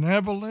the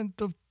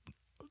benevolent of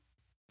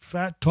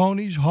Fat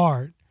Tony's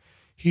heart,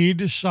 he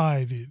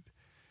decided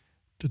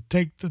to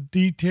take the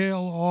detail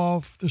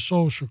off the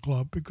social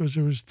club because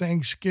it was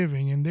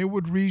Thanksgiving, and they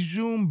would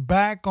resume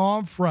back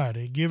on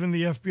Friday, giving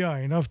the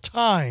FBI enough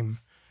time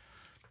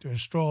to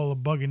install a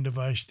bugging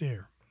device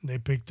there. They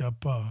picked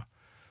up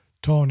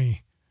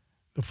Tony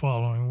the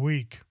following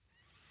week.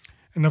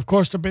 And, of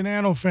course, the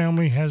Bonanno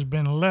family has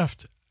been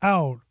left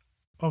out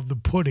of the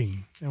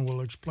pudding, and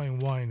we'll explain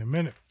why in a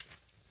minute.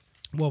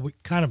 Well, we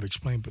kind of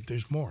explained, but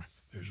there's more.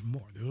 There's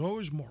more. There's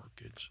always more,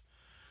 kids.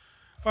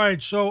 All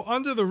right, so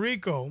under the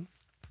RICO,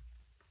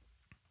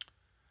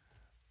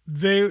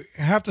 they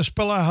have to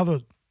spell out how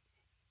the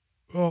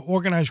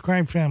organized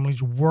crime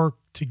families work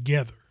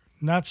together.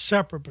 Not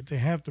separate, but they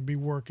have to be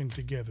working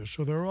together.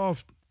 So they're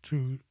off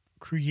to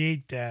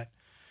create that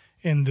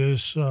in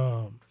this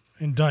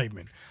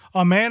indictment.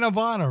 A Man of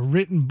Honor,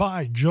 written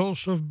by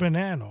Joseph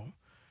Bonanno,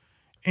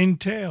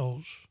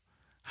 entails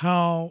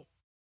how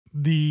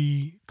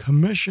the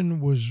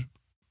commission was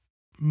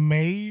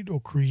made or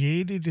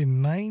created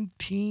in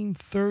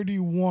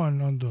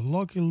 1931 under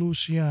Lucky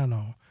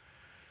Luciano.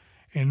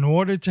 In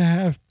order to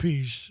have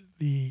peace,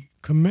 the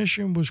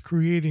commission was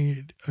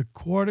created,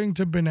 according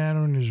to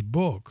Bonanno in his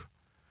book,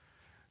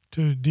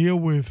 to deal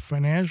with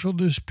financial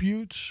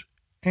disputes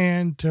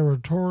and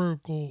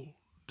territorial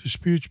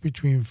disputes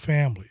between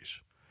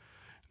families.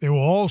 They were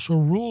also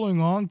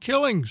ruling on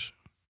killings.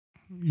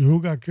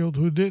 Who got killed,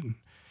 who didn't.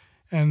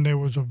 And there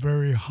was a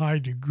very high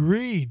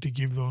degree to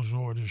give those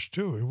orders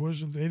too. It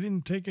wasn't. They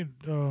didn't take it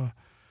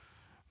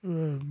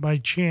by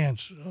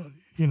chance.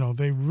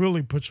 They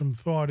really put some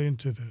thought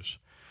into this.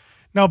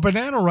 Now,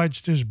 Bonanno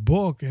writes this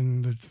book,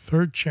 and the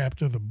third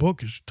chapter of the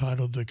book is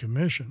titled "The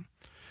Commission."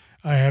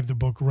 I have the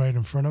book right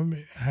in front of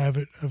me.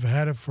 I've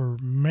had it for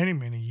many,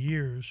 many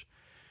years,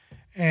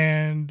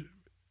 and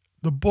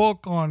the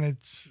book, on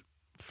its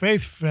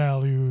faith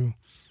value,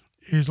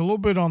 is a little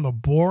bit on the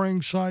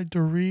boring side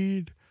to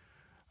read.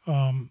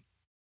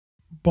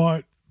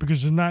 But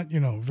because it's not,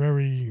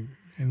 very,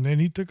 and then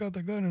he took out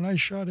the gun and I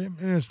shot him.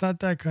 And it's not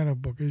that kind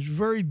of book. It's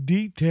very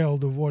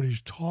detailed of what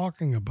he's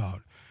talking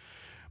about.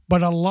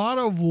 But a lot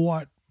of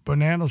what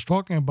Bonanno's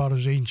talking about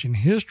is ancient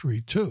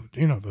history too, the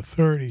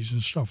 30s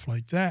and stuff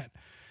like that.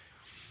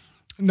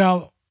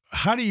 Now,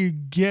 how do you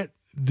get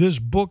this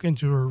book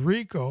into a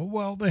RICO?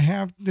 Well, they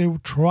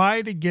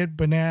try to get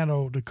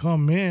Bonanno to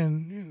come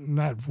in,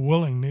 not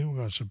willing, they were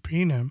going to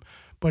subpoena him.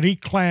 But he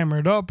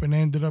clambered up and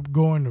ended up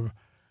going to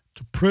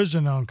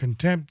prison on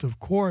contempt of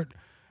court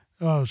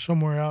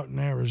somewhere out in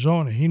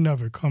Arizona. He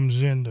never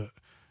comes in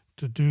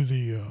to do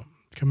the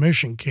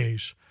commission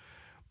case.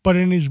 But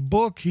in his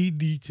book, he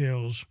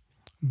details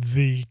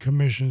the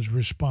commission's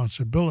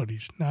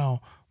responsibilities.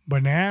 Now,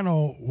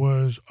 Bonanno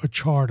was a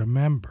charter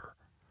member.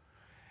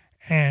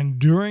 And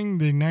during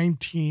the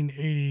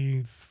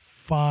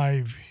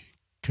 1985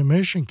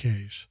 commission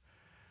case,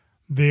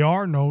 there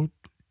are no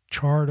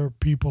charter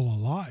people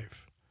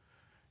alive.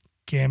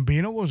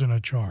 Gambino wasn't a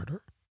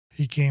charter.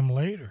 He came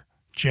later.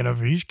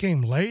 Genovese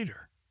came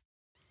later.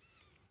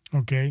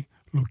 Okay.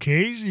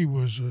 Lucchese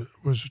was a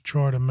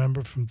charter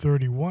member from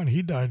 31.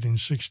 He died in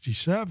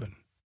 67.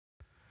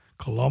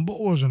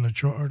 Colombo wasn't a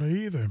charter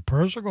either. And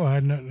Persico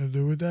had nothing to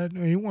do with that.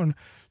 He won.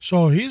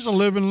 So he's a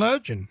living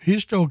legend.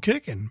 He's still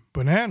kicking,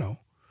 Bonanno.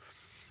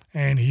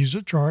 And he's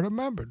a charter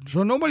member.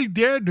 So nobody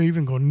dared to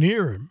even go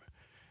near him.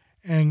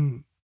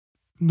 And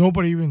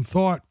nobody even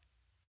thought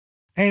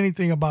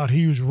anything about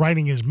he was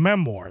writing his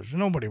memoirs.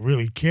 Nobody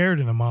really cared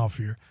in the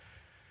mafia.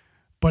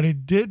 But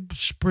it did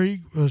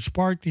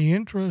spark the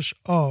interest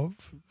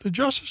of the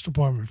Justice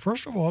Department.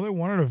 First of all, they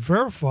wanted to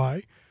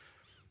verify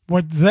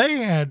what they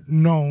had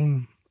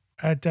known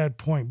at that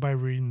point by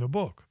reading the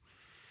book.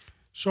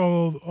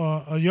 So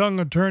a young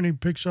attorney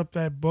picks up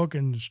that book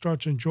and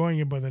starts enjoying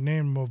it by the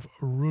name of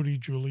Rudy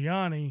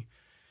Giuliani,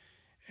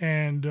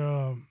 and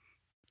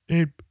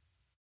it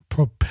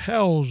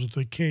propels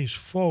the case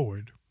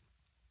forward.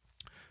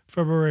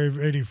 February of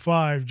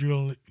 85,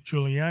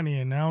 Giuliani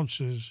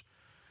announces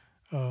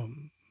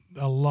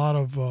a lot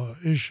of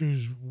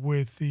issues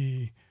with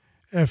the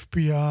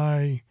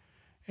FBI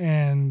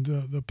and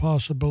the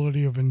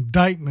possibility of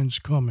indictments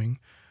coming,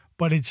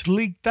 but it's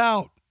leaked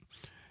out,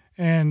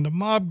 and the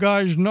mob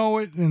guys know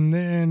it, and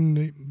then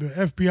the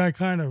FBI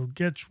kind of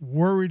gets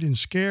worried and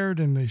scared,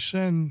 and they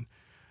send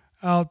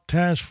out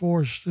task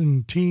force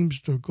and teams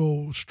to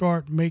go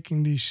start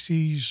making these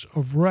seas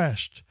of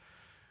arrest.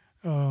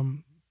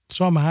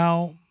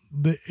 Somehow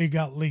it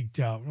got leaked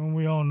out. And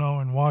we all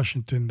know in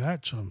Washington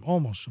that's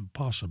almost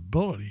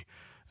impossibility.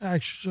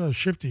 Actually,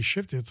 shifty.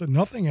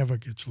 Nothing ever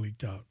gets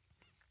leaked out.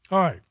 All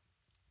right.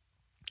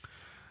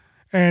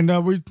 And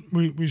we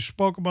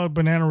spoke about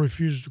Bonanno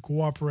refused to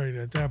cooperate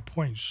at that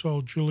point.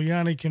 So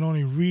Giuliani can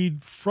only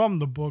read from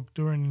the book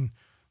during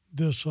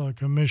this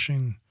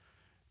commission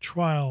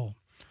trial.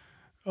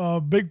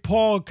 Big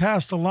Paul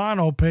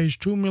Castellano pays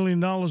 $2 million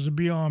to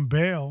be on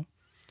bail.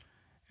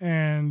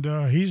 And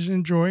he's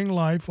enjoying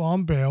life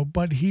on bail,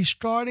 but he's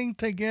starting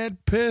to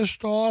get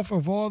pissed off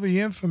of all the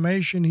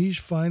information he's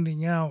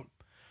finding out.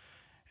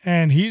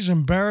 And he's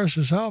embarrassed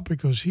as hell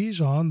because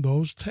he's on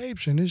those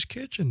tapes in his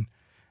kitchen.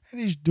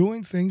 And he's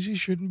doing things he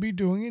shouldn't be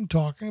doing and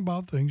talking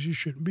about things he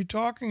shouldn't be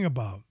talking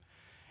about.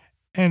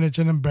 And it's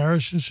an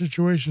embarrassing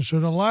situation. So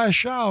to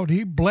lash out,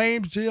 he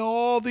blames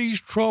all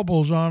these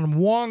troubles on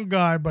one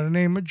guy by the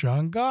name of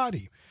John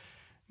Gotti.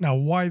 Now,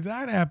 why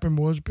that happened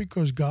was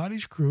because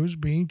Gotti's crew is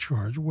being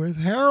charged with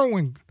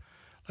heroin,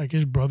 like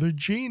his brother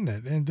Gene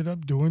that ended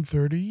up doing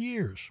 30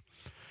 years.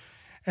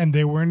 And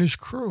they were in his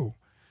crew.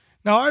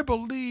 Now, I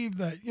believe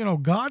that,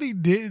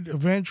 Gotti did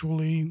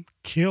eventually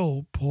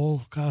kill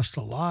Paul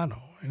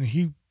Castellano, and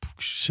he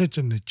sits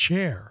in the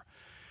chair.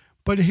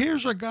 But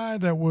here's a guy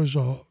that was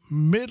a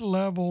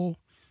mid-level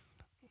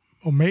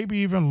or maybe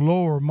even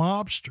lower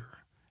mobster,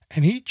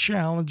 and he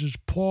challenges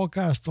Paul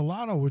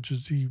Castellano, which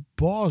is the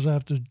boss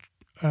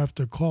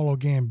after Carlo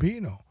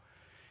Gambino.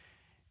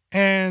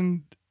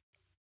 And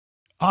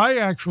I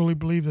actually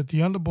believe that the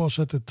underboss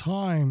at the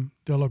time,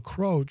 De La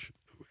Croce,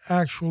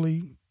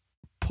 actually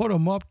put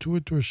him up to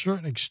it to a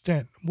certain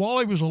extent. While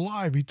he was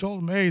alive, he told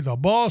him, hey, the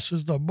boss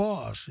is the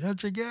boss.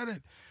 Don't you get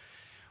it?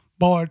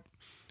 But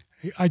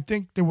I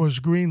think there was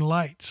green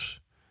lights.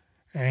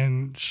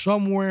 And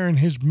somewhere in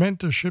his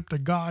mentorship to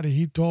Gotti,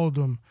 he told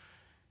him,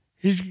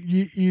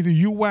 either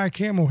you whack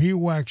him or he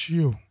whacks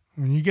you.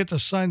 When you get the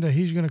sign that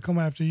he's going to come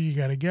after you, you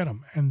got to get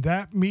him. And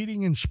that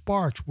meeting in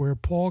Sparks where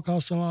Paul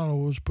Castellano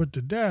was put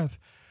to death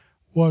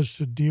was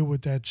to deal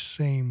with that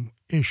same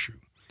issue.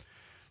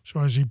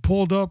 So as he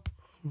pulled up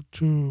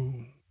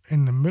in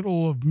the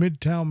middle of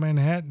Midtown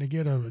Manhattan to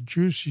get a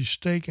juicy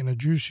steak and a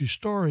juicy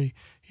story,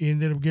 he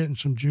ended up getting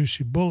some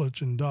juicy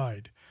bullets and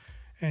died.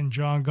 And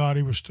John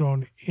Gotti was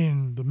thrown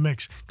in the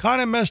mix.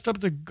 Kind of messed up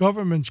the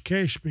government's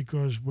case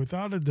because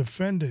without a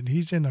defendant,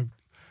 he's in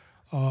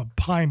a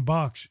pine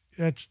box.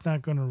 That's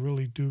not going to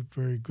really do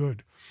very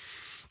good.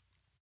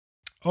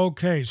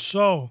 Okay,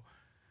 so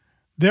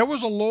there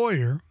was a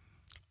lawyer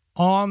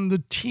on the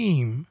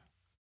team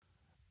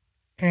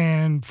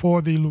and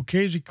for the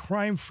Lucchese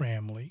crime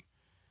family.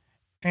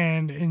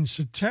 And in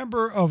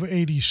September of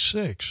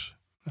 86,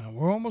 now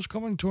we're almost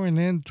coming to an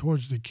end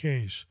towards the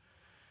case.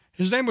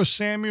 His name was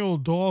Samuel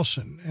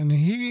Dawson, and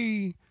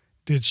he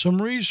did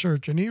some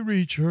research, and he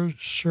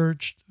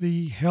researched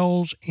the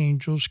Hells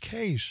Angels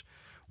case,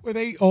 where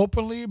they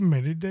openly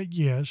admitted that,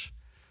 yes,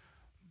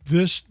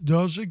 this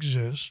does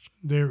exist.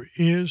 There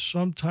is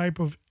some type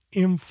of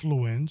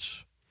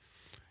influence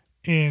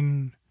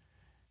in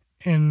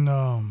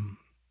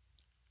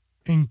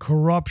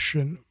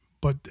corruption,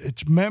 but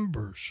it's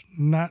members,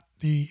 not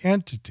the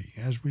entity,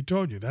 as we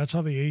told you. That's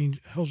how the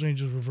Hells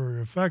Angels were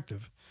very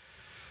effective.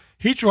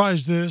 He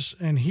tries this,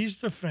 and he's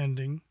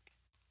defending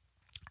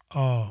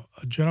a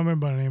gentleman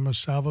by the name of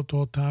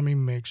Salvatore Tommy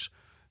Mix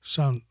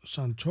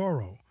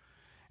Santoro.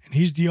 And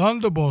he's the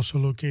underboss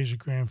of Lucchese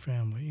crime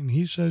family. And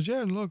he says,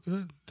 yeah, look,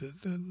 the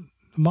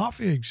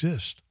mafia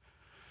exists.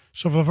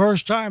 So for the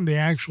first time, they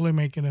actually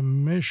make an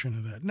admission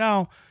of that.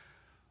 Now,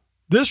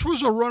 this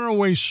was a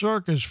runaway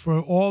circus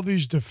for all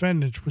these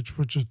defendants, which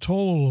was a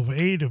total of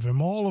 8 of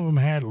them. All of them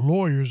had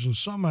lawyers, and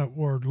some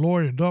were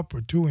lawyered up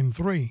with 2 and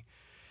 3.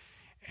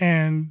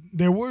 And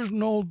there was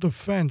no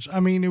defense.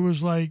 I mean, it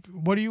was like,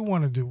 what do you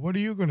want to do? What are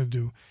you going to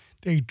do?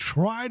 They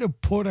tried to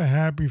put a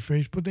happy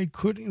face, but they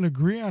couldn't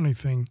agree on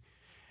anything.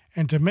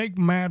 And to make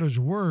matters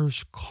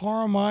worse,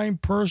 Carmine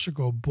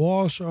Persico,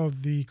 boss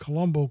of the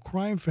Colombo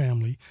crime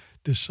family,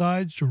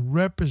 decides to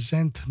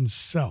represent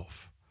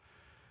himself.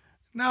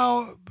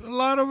 Now, a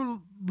lot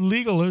of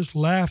legalists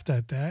laughed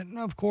at that. And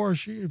of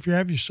course, if you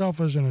have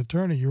yourself as an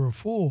attorney, you're a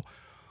fool.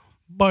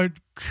 But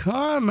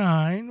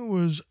Carmine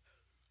was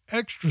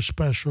extra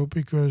special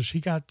because he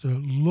got to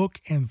look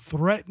and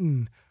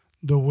threaten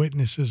the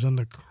witnesses on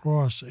the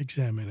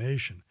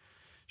cross-examination.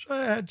 So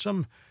it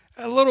had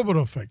a little bit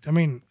of effect. I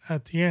mean,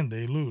 at the end,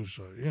 they lose,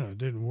 so, it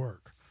didn't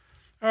work.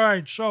 All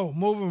right, so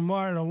moving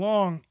right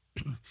along,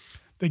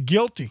 the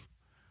guilty.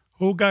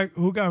 Who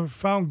got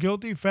found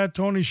guilty? Fat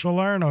Tony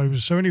Salerno. He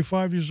was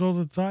 75 years old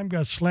at the time,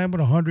 got slammed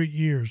with 100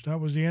 years.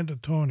 That was the end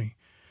of Tony.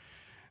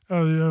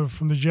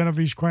 From the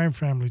Genovese crime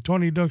family.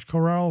 Tony Dux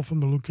Corral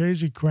from the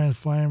Lucchese crime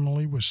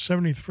family was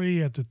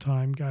 73 at the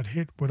time, got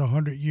hit with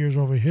 100 years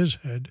over his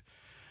head,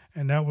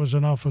 and that was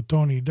enough for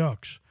Tony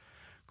Dux.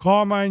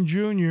 Carmine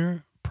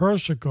Jr.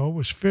 Persico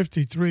was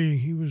 53.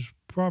 He was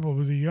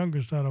probably the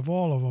youngest out of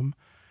all of them,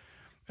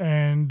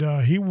 and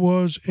he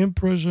was in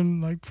prison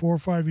like 4 or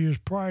 5 years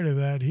prior to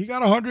that. He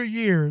got 100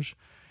 years.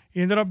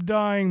 He ended up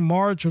dying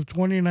March of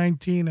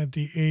 2019 at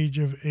the age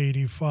of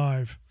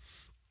 85.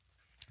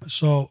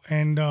 So,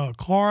 and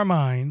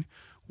Carmine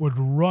would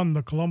run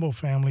the Colombo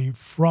family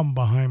from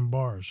behind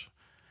bars.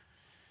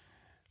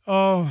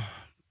 The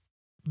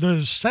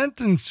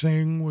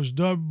sentencing was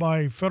done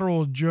by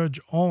federal Judge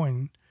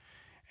Owen,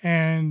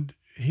 and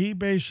he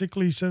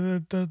basically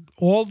said that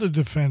all the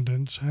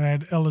defendants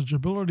had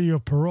eligibility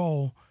of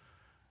parole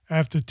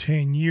after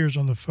 10 years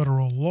under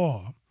federal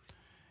law.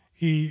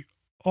 He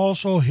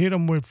also hit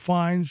them with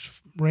fines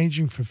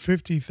ranging from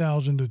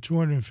 $50,000 to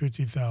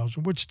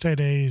 $250,000, which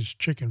today is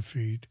chicken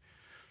feed,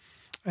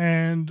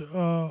 and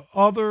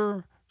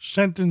other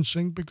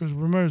sentencing, because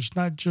remember, it's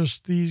not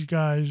just these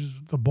guys,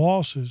 the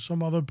bosses,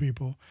 some other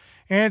people.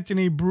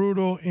 Anthony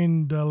Bruto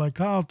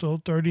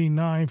Indelicato,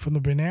 39, from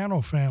the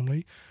Bonanno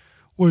family,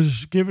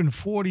 was given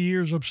 40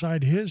 years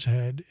upside his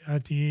head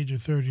at the age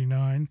of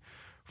 39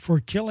 for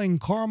killing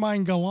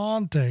Carmine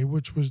Galante,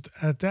 which was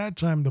at that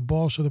time the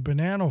boss of the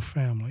Bonanno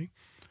family.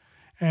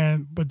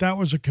 but that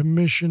was a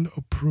commission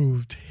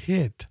approved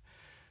hit,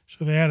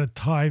 so they had to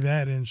tie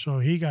that in. So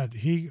he got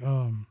hit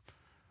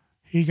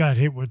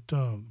with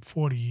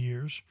 40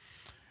 years,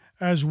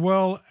 as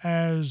well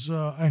as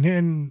and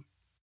then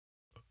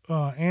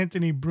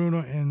Anthony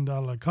Bruno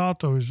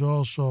Indalicato is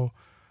also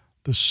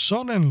the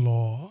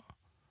son-in-law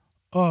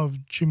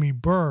of Jimmy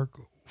Burke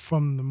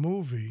from the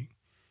movie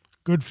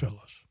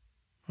Goodfellas.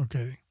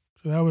 Okay,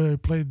 so that way they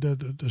played the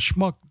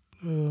schmuck.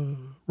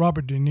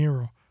 Robert De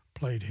Niro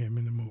played him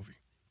in the movie.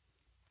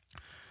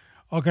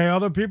 Okay,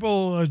 other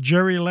people,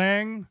 Jerry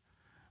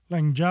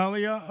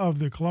Langjalia of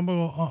the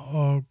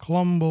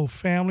Colombo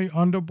family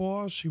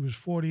underboss. He was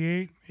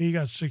 48. He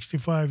got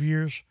 65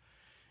 years.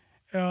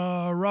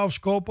 Ralph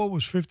Scopo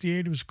was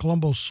 58. He was a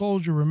Colombo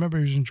soldier. Remember,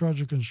 he was in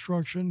charge of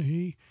construction.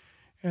 He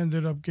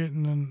ended up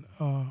getting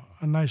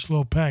a nice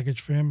little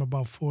package for him,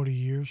 about 40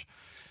 years.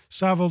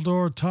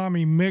 Salvador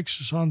Tommy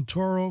Mix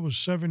Santoro was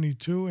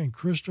 72. And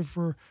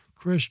Christopher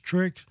Chris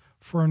Trick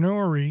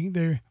Fernori,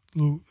 the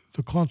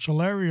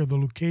consigliere of the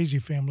Lucchese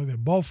family. They're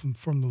both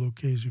from the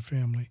Lucchese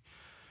family.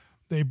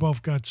 They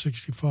both got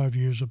 65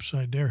 years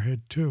upside their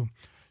head, too.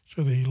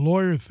 So the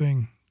lawyer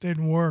thing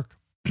didn't work.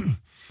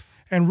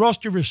 And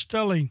Rusty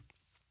Rastelli,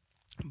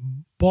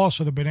 boss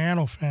of the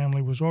Bonanno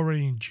family, was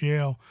already in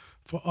jail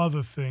for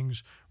other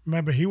things.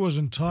 Remember, he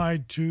wasn't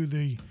tied to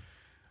the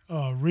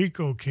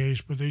RICO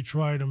case, but they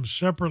tried him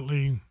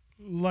separately,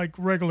 like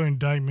regular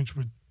indictments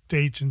with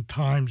dates and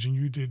times, and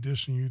you did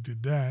this and you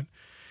did that.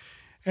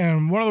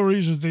 And one of the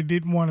reasons they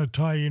didn't want to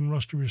tie in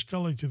Rusty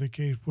Rastelli to the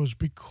case was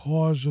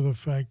because of the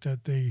fact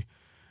that they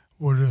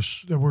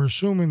were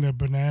assuming that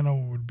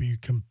Bonanno would be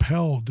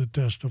compelled to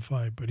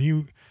testify, but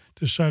he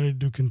decided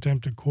to do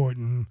contempt of court,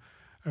 and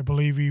I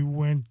believe he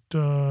went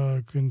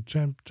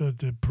contempt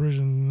to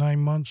prison 9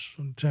 months,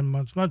 10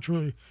 months. Not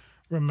really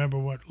remember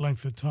what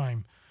length of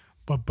time,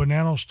 but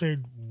Bonanno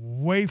stayed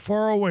way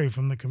far away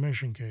from the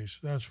commission case,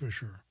 that's for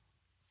sure.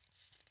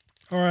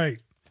 All right.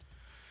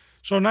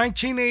 So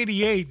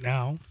 1988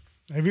 now,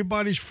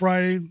 everybody's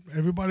Friday.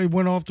 Everybody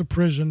went off to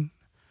prison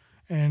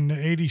in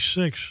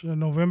 86,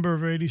 November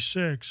of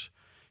 86.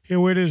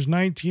 Here it is,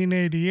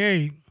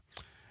 1988.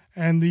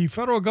 And the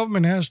federal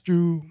government has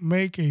to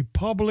make a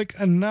public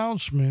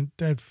announcement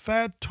that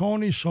Fat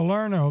Tony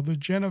Salerno of the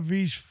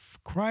Genovese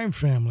crime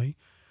family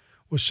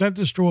was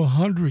sentenced to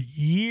 100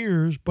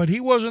 years, but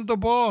he wasn't the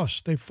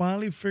boss. They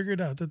finally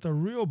figured out that the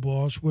real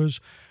boss was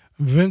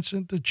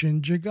Vincent the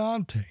Chin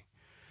Gigante.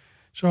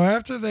 So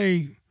after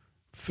they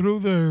threw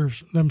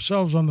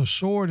themselves on the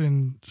sword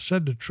and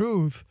said the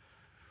truth,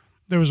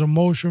 there was a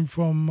motion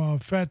from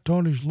Fat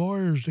Tony's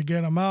lawyers to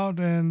get him out,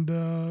 and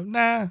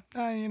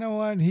you know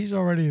what? He's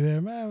already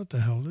there. Man, what the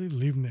hell? They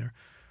leave him there.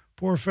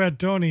 Poor Fat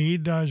Tony, he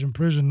dies in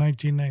prison in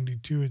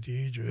 1992 at the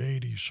age of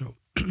 80, so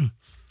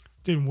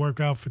didn't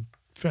work out for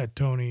Fat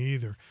Tony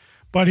either.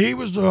 But he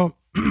was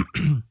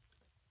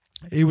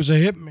he was a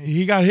hit.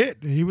 He got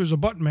hit. He was a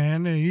butt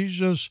man, and he's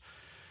just...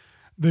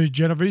 The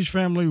Genovese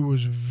family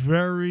was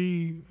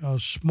very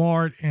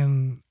smart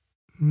in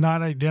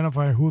not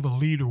identifying who the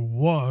leader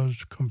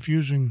was,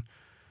 confusing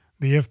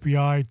the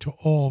FBI to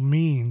all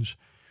means,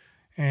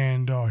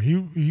 and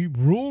he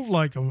ruled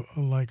like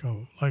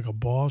a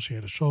boss. He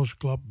had a social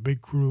club,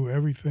 big crew,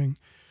 everything.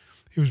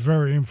 He was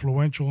very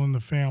influential in the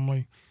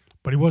family,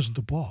 but he wasn't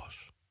the boss.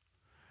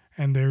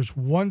 And there's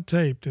one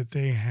tape that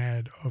they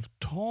had of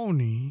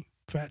Tony,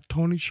 Fat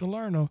Tony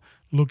Salerno,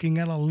 looking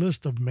at a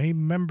list of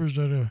main members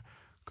that are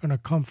going to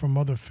come from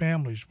other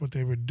families. What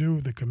they would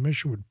do, the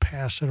commission would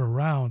pass it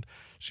around,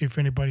 see if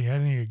anybody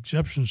had any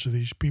exceptions to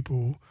these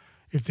people,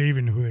 if they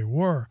even knew who they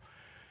were.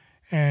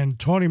 And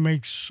Tony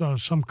makes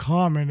some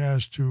comment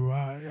as to,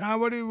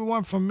 what do you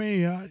want from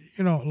me?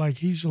 Like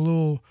he's a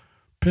little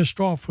pissed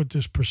off with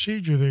this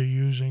procedure they're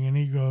using. And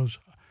he goes,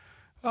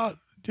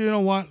 you know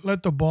what?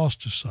 Let the boss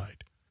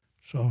decide.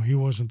 So he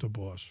wasn't the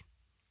boss.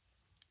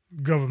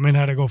 Government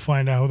had to go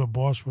find out who the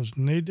boss was,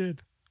 and they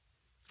did.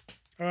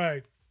 All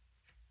right.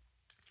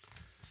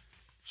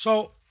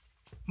 So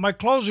my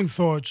closing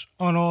thoughts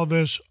on all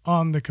this,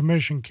 on the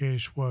commission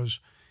case, was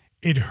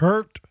it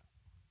hurt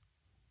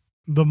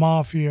the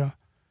mafia.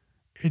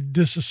 It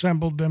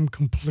disassembled them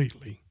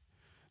completely.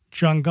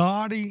 John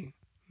Gotti,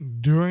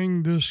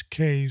 during this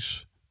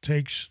case,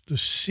 takes the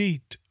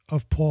seat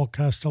of Paul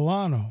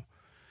Castellano.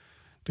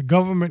 The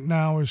government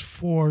now is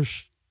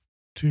forced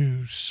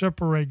to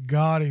separate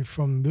Gotti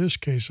from this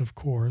case, of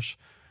course.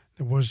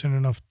 There wasn't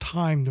enough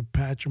time to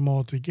patch them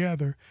all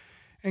together.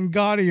 And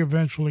Gotti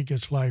eventually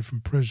gets life in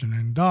prison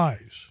and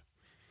dies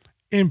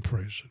in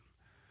prison.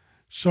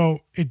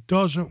 So it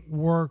doesn't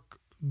work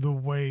the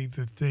way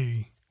that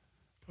the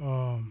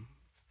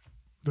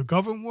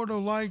government would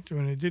have liked,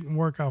 and it didn't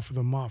work out for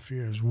the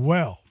mafia as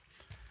well.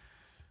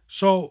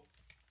 So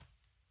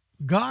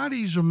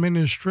Gotti's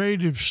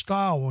administrative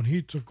style, when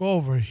he took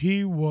over,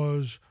 he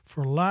was,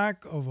 for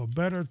lack of a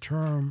better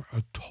term,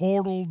 a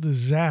total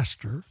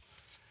disaster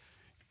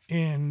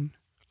in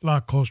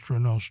La Cosa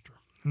Nostra.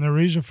 And the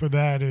reason for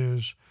that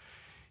is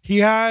He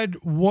had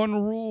one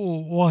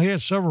rule. Well, he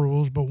had several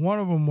rules, but one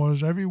of them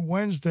was every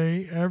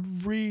Wednesday,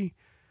 every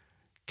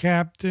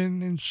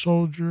captain and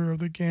soldier of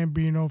the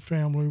Gambino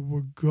family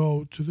would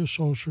go to the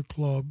social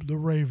club, the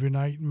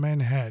Ravenite in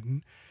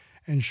Manhattan,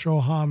 and show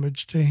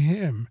homage to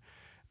him.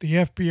 The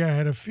FBI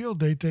had a field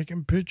day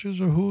taking pictures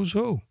of who's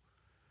who.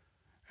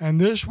 And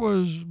this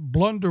was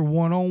blunder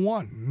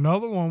 101.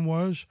 Another one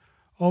was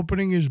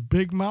opening his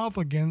big mouth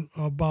again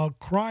about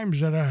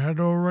crimes that had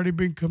already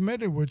been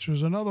committed, which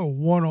was another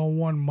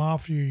 101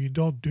 mafia. You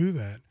don't do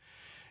that.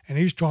 And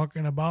he's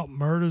talking about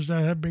murders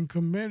that had been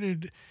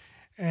committed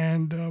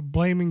and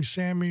blaming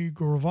Sammy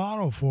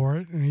Gravano for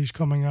it, and he's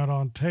coming out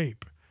on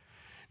tape.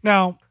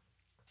 Now,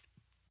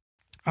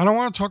 I don't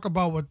want to talk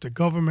about what the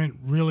government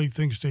really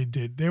thinks they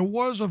did. There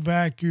was a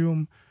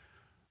vacuum.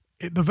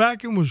 The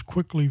vacuum was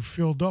quickly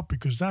filled up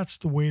because that's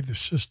the way the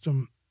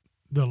system,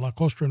 the La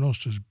Cosa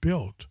Nostra, is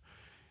built.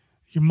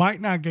 You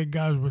might not get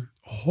guys with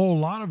a whole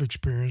lot of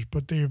experience,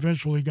 but they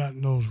eventually got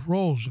in those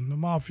roles, and the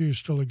mafia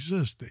still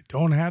exists. They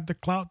don't have the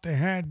clout they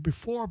had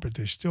before, but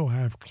they still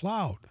have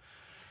clout.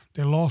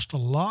 They lost a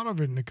lot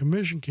of it in the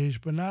commission case,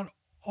 but not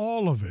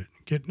all of it.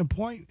 Getting the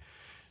point?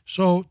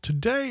 So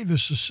today, the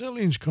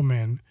Sicilians come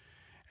in,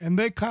 and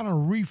they kind of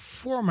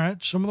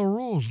reformat some of the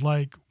rules,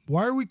 like,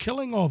 why are we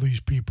killing all these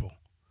people?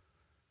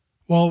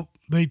 Well,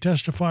 they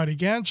testified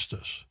against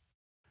us.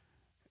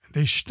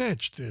 They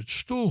snitched. They're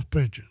stool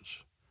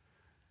pigeons.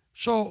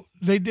 So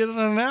they did an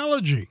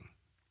analogy,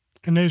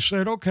 and they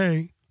said,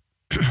 okay,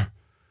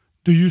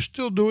 do you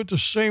still do it the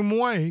same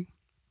way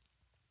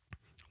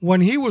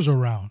when he was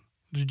around?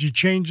 Did you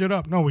change it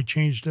up? No, we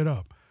changed it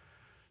up.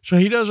 So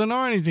he doesn't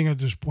know anything at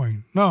this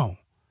point? No.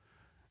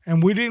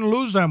 And we didn't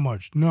lose that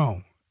much?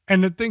 No.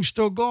 And the thing's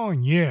still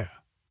going? Yeah.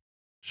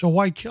 So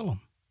why kill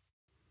him?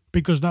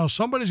 Because now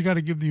somebody's got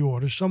to give the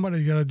order.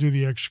 Somebody's got to do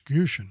the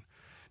execution.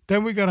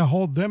 Then we got to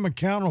hold them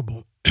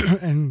accountable.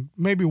 And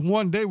maybe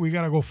one day we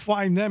got to go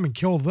find them and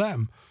kill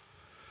them.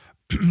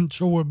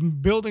 So we're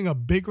building a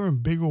bigger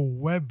and bigger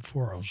web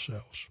for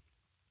ourselves.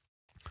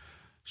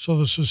 So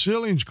the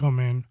Sicilians come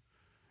in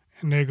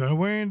and they go,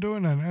 we ain't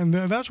doing that. And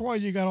that's why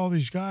you got all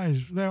these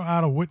guys, they're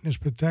out of witness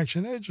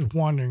protection. They're just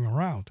wandering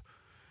around.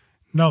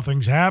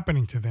 Nothing's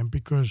happening to them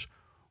because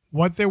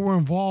what they were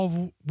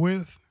involved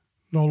with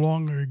no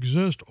longer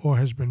exists or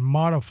has been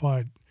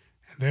modified,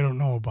 and they don't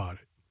know about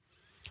it.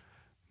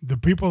 The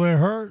people they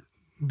hurt,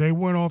 they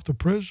went off to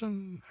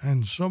prison,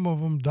 and some of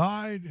them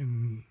died,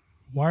 and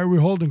why are we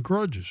holding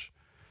grudges?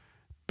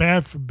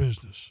 Bad for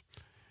business.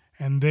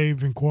 And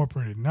they've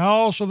incorporated. Now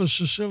also the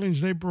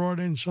Sicilians, they brought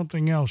in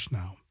something else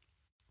now.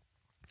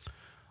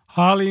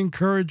 Highly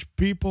encourage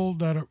people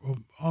that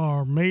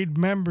are made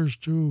members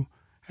to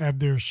have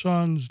their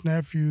sons,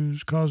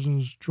 nephews,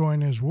 cousins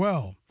join as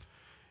well.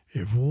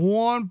 If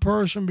one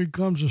person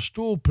becomes a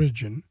stool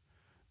pigeon,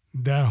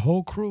 that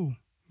whole crew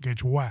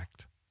gets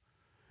whacked,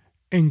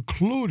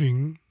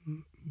 including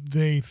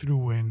they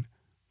threw in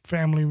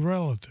family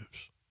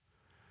relatives.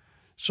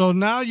 So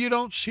now you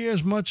don't see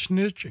as much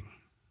snitching.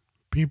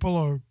 People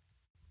are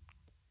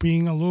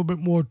being a little bit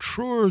more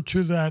truer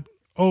to that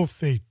oath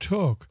they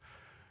took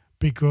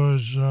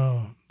because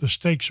the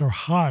stakes are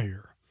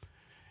higher.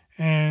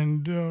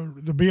 And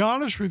to be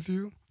honest with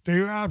you,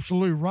 they're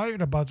absolutely right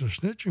about the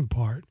snitching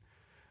part.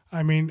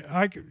 I mean,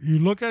 you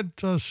look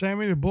at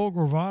Sammy the Bull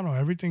Gravano,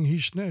 everything he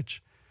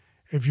snitched.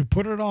 If you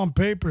put it on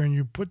paper and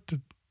you put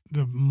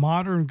the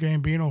modern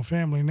Gambino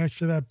family next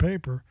to that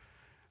paper,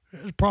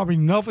 there's probably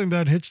nothing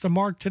that hits the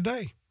mark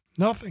today.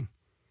 Nothing.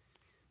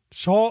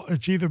 So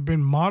it's either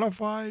been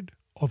modified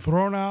or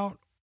thrown out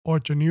or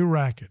it's a new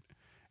racket.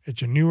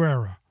 It's a new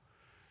era.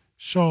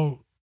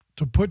 So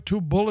to put two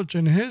bullets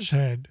in his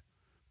head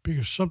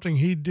because something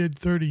he did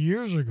 30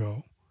 years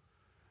ago,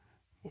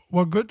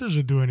 what good does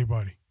it do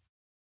anybody?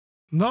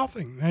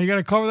 Nothing. Now you got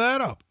to cover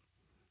that up.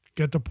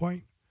 Get the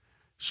point?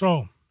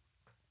 So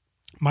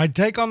my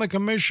take on the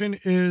commission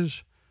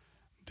is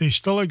they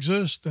still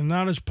exist. They're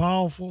not as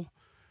powerful.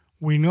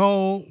 We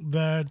know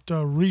that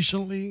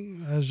recently,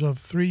 as of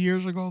 3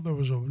 years ago, there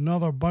was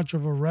another bunch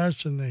of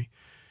arrests, and they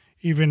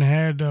even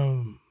had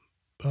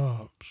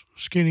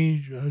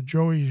Skinny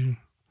Joey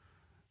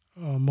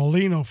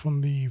Molino from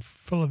the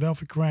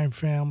Philadelphia crime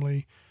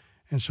family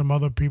and some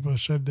other people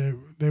said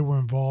they were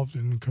involved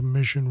in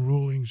commission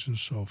rulings and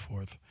so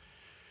forth.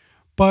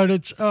 But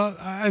it's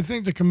I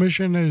think the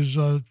commission is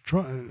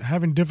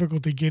having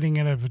difficulty getting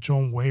out of its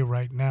own way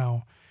right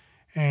now,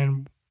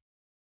 and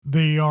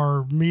they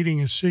are meeting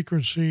in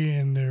secrecy,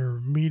 and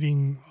they're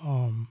meeting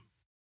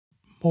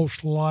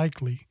most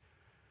likely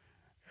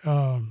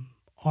on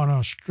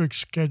a strict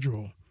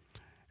schedule.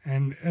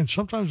 And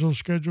sometimes those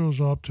schedules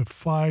are up to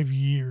 5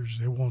 years.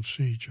 They won't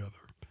see each other.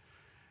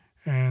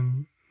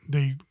 And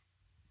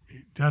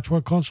that's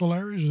what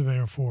consularies are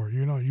there for.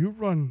 You know, you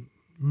run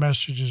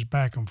messages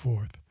back and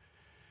forth.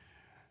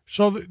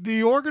 So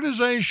the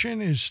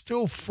organization is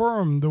still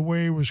firm the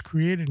way it was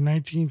created in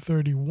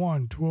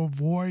 1931 to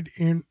avoid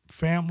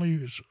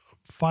families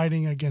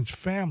fighting against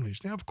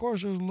families. Now, of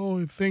course, there's a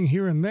little thing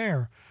here and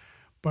there,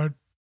 but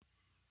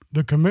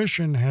the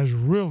commission has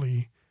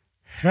really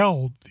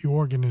held the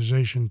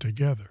organization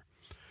together.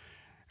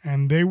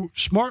 And they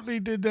smartly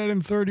did that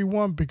in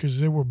 31 because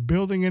they were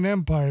building an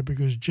empire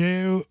because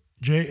J.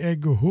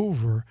 Edgar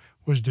Hoover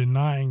was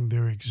denying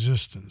their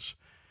existence.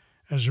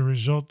 As a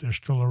result, they're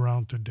still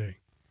around today.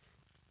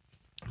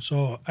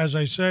 So, as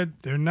I said,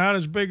 they're not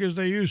as big as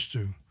they used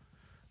to,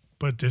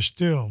 but they're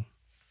still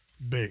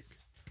big.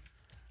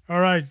 All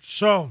right,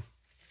 so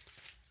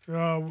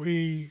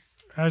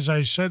as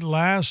I said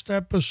last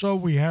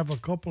episode, we have a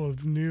couple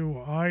of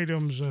new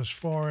items as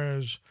far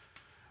as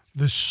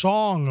the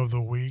song of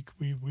the week.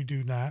 We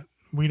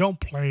don't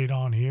play it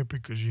on here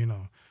because,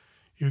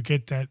 you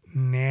get that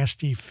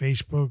nasty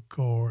Facebook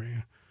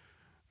or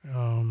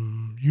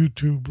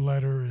YouTube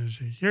letter is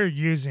you're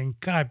using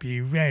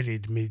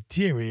copyrighted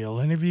material,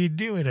 and if you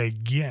do it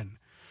again.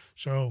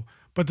 So,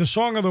 but the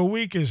song of the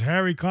week is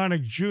Harry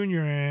Connick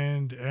Jr.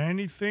 and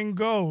Anything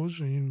Goes,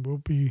 and we'll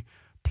be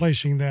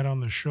placing that on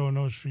the show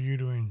notes for you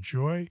to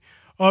enjoy.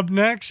 Up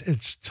next,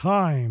 it's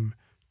time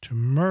to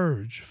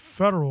merge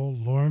federal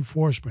law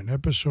enforcement,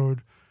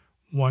 episode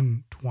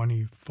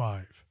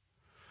 125.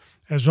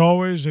 As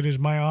always, it is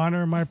my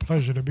honor and my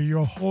pleasure to be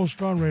your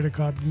host on Raider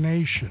Cop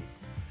Nation.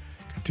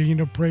 Continue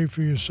to pray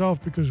for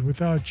yourself because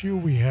without you,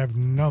 we have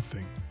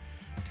nothing.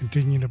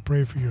 Continue to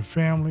pray for your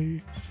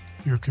family,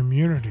 your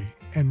community,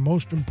 and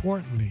most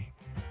importantly,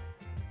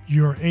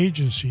 your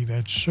agency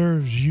that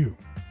serves you.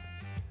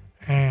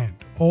 And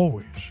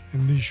always,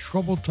 in these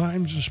troubled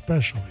times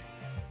especially,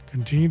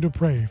 continue to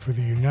pray for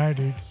the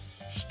United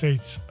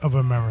States of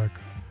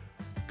America.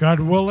 God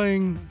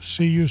willing,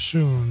 see you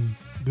soon.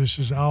 This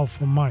is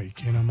Alpha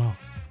Mike, and I'm out.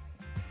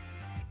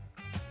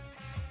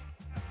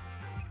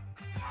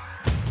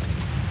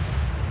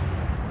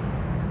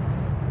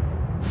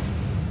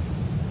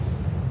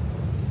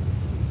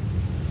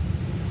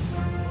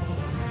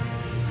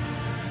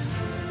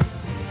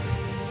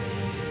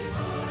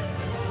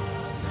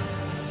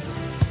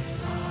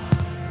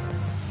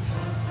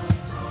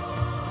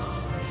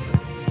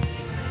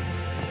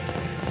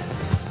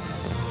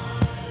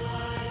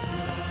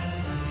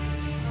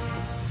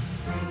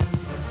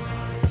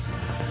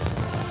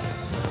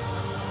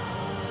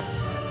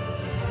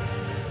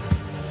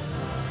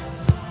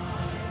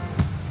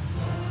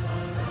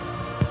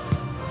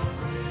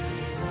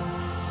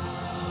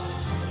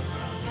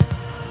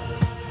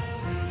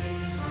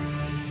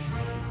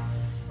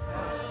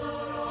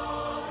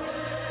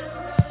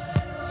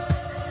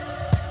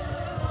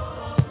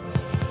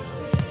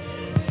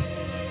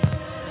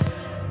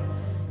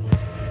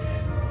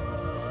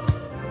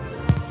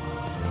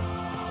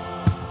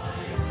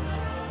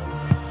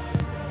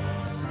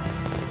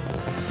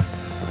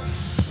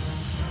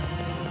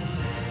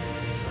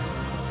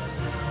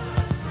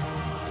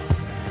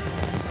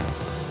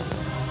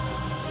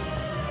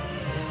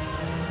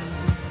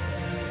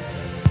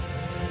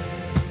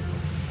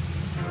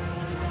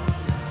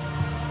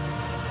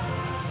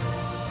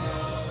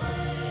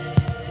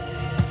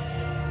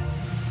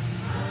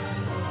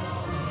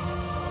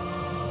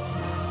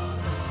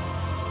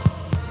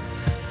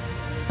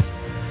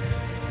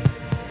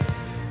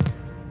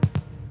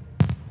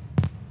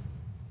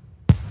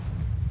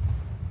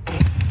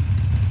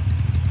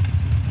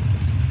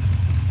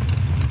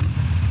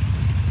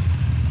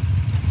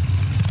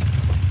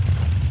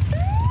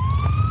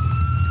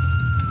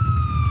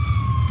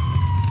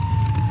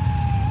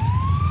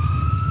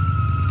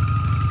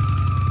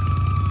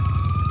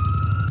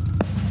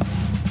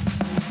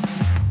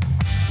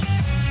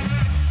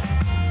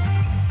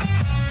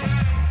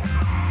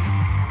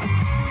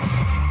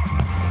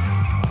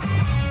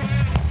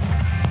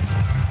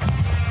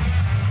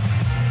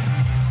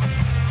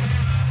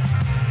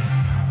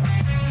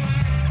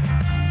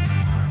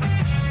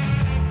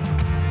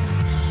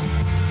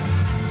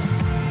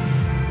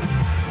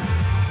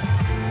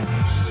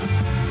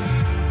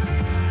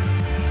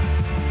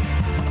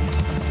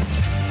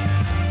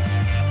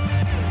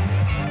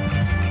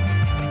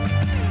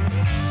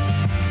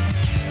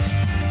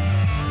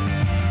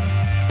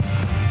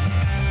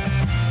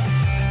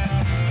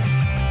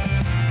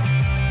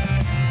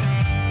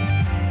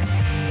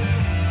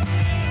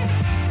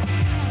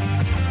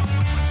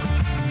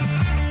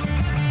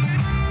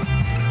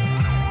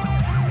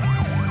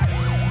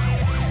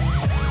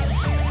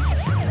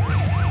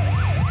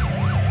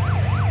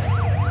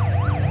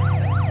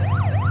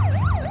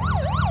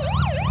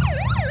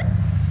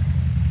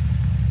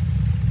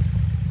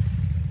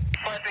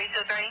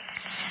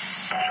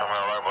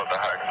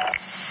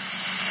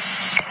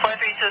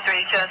 Three,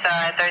 2-3, just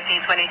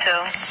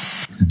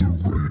 1322.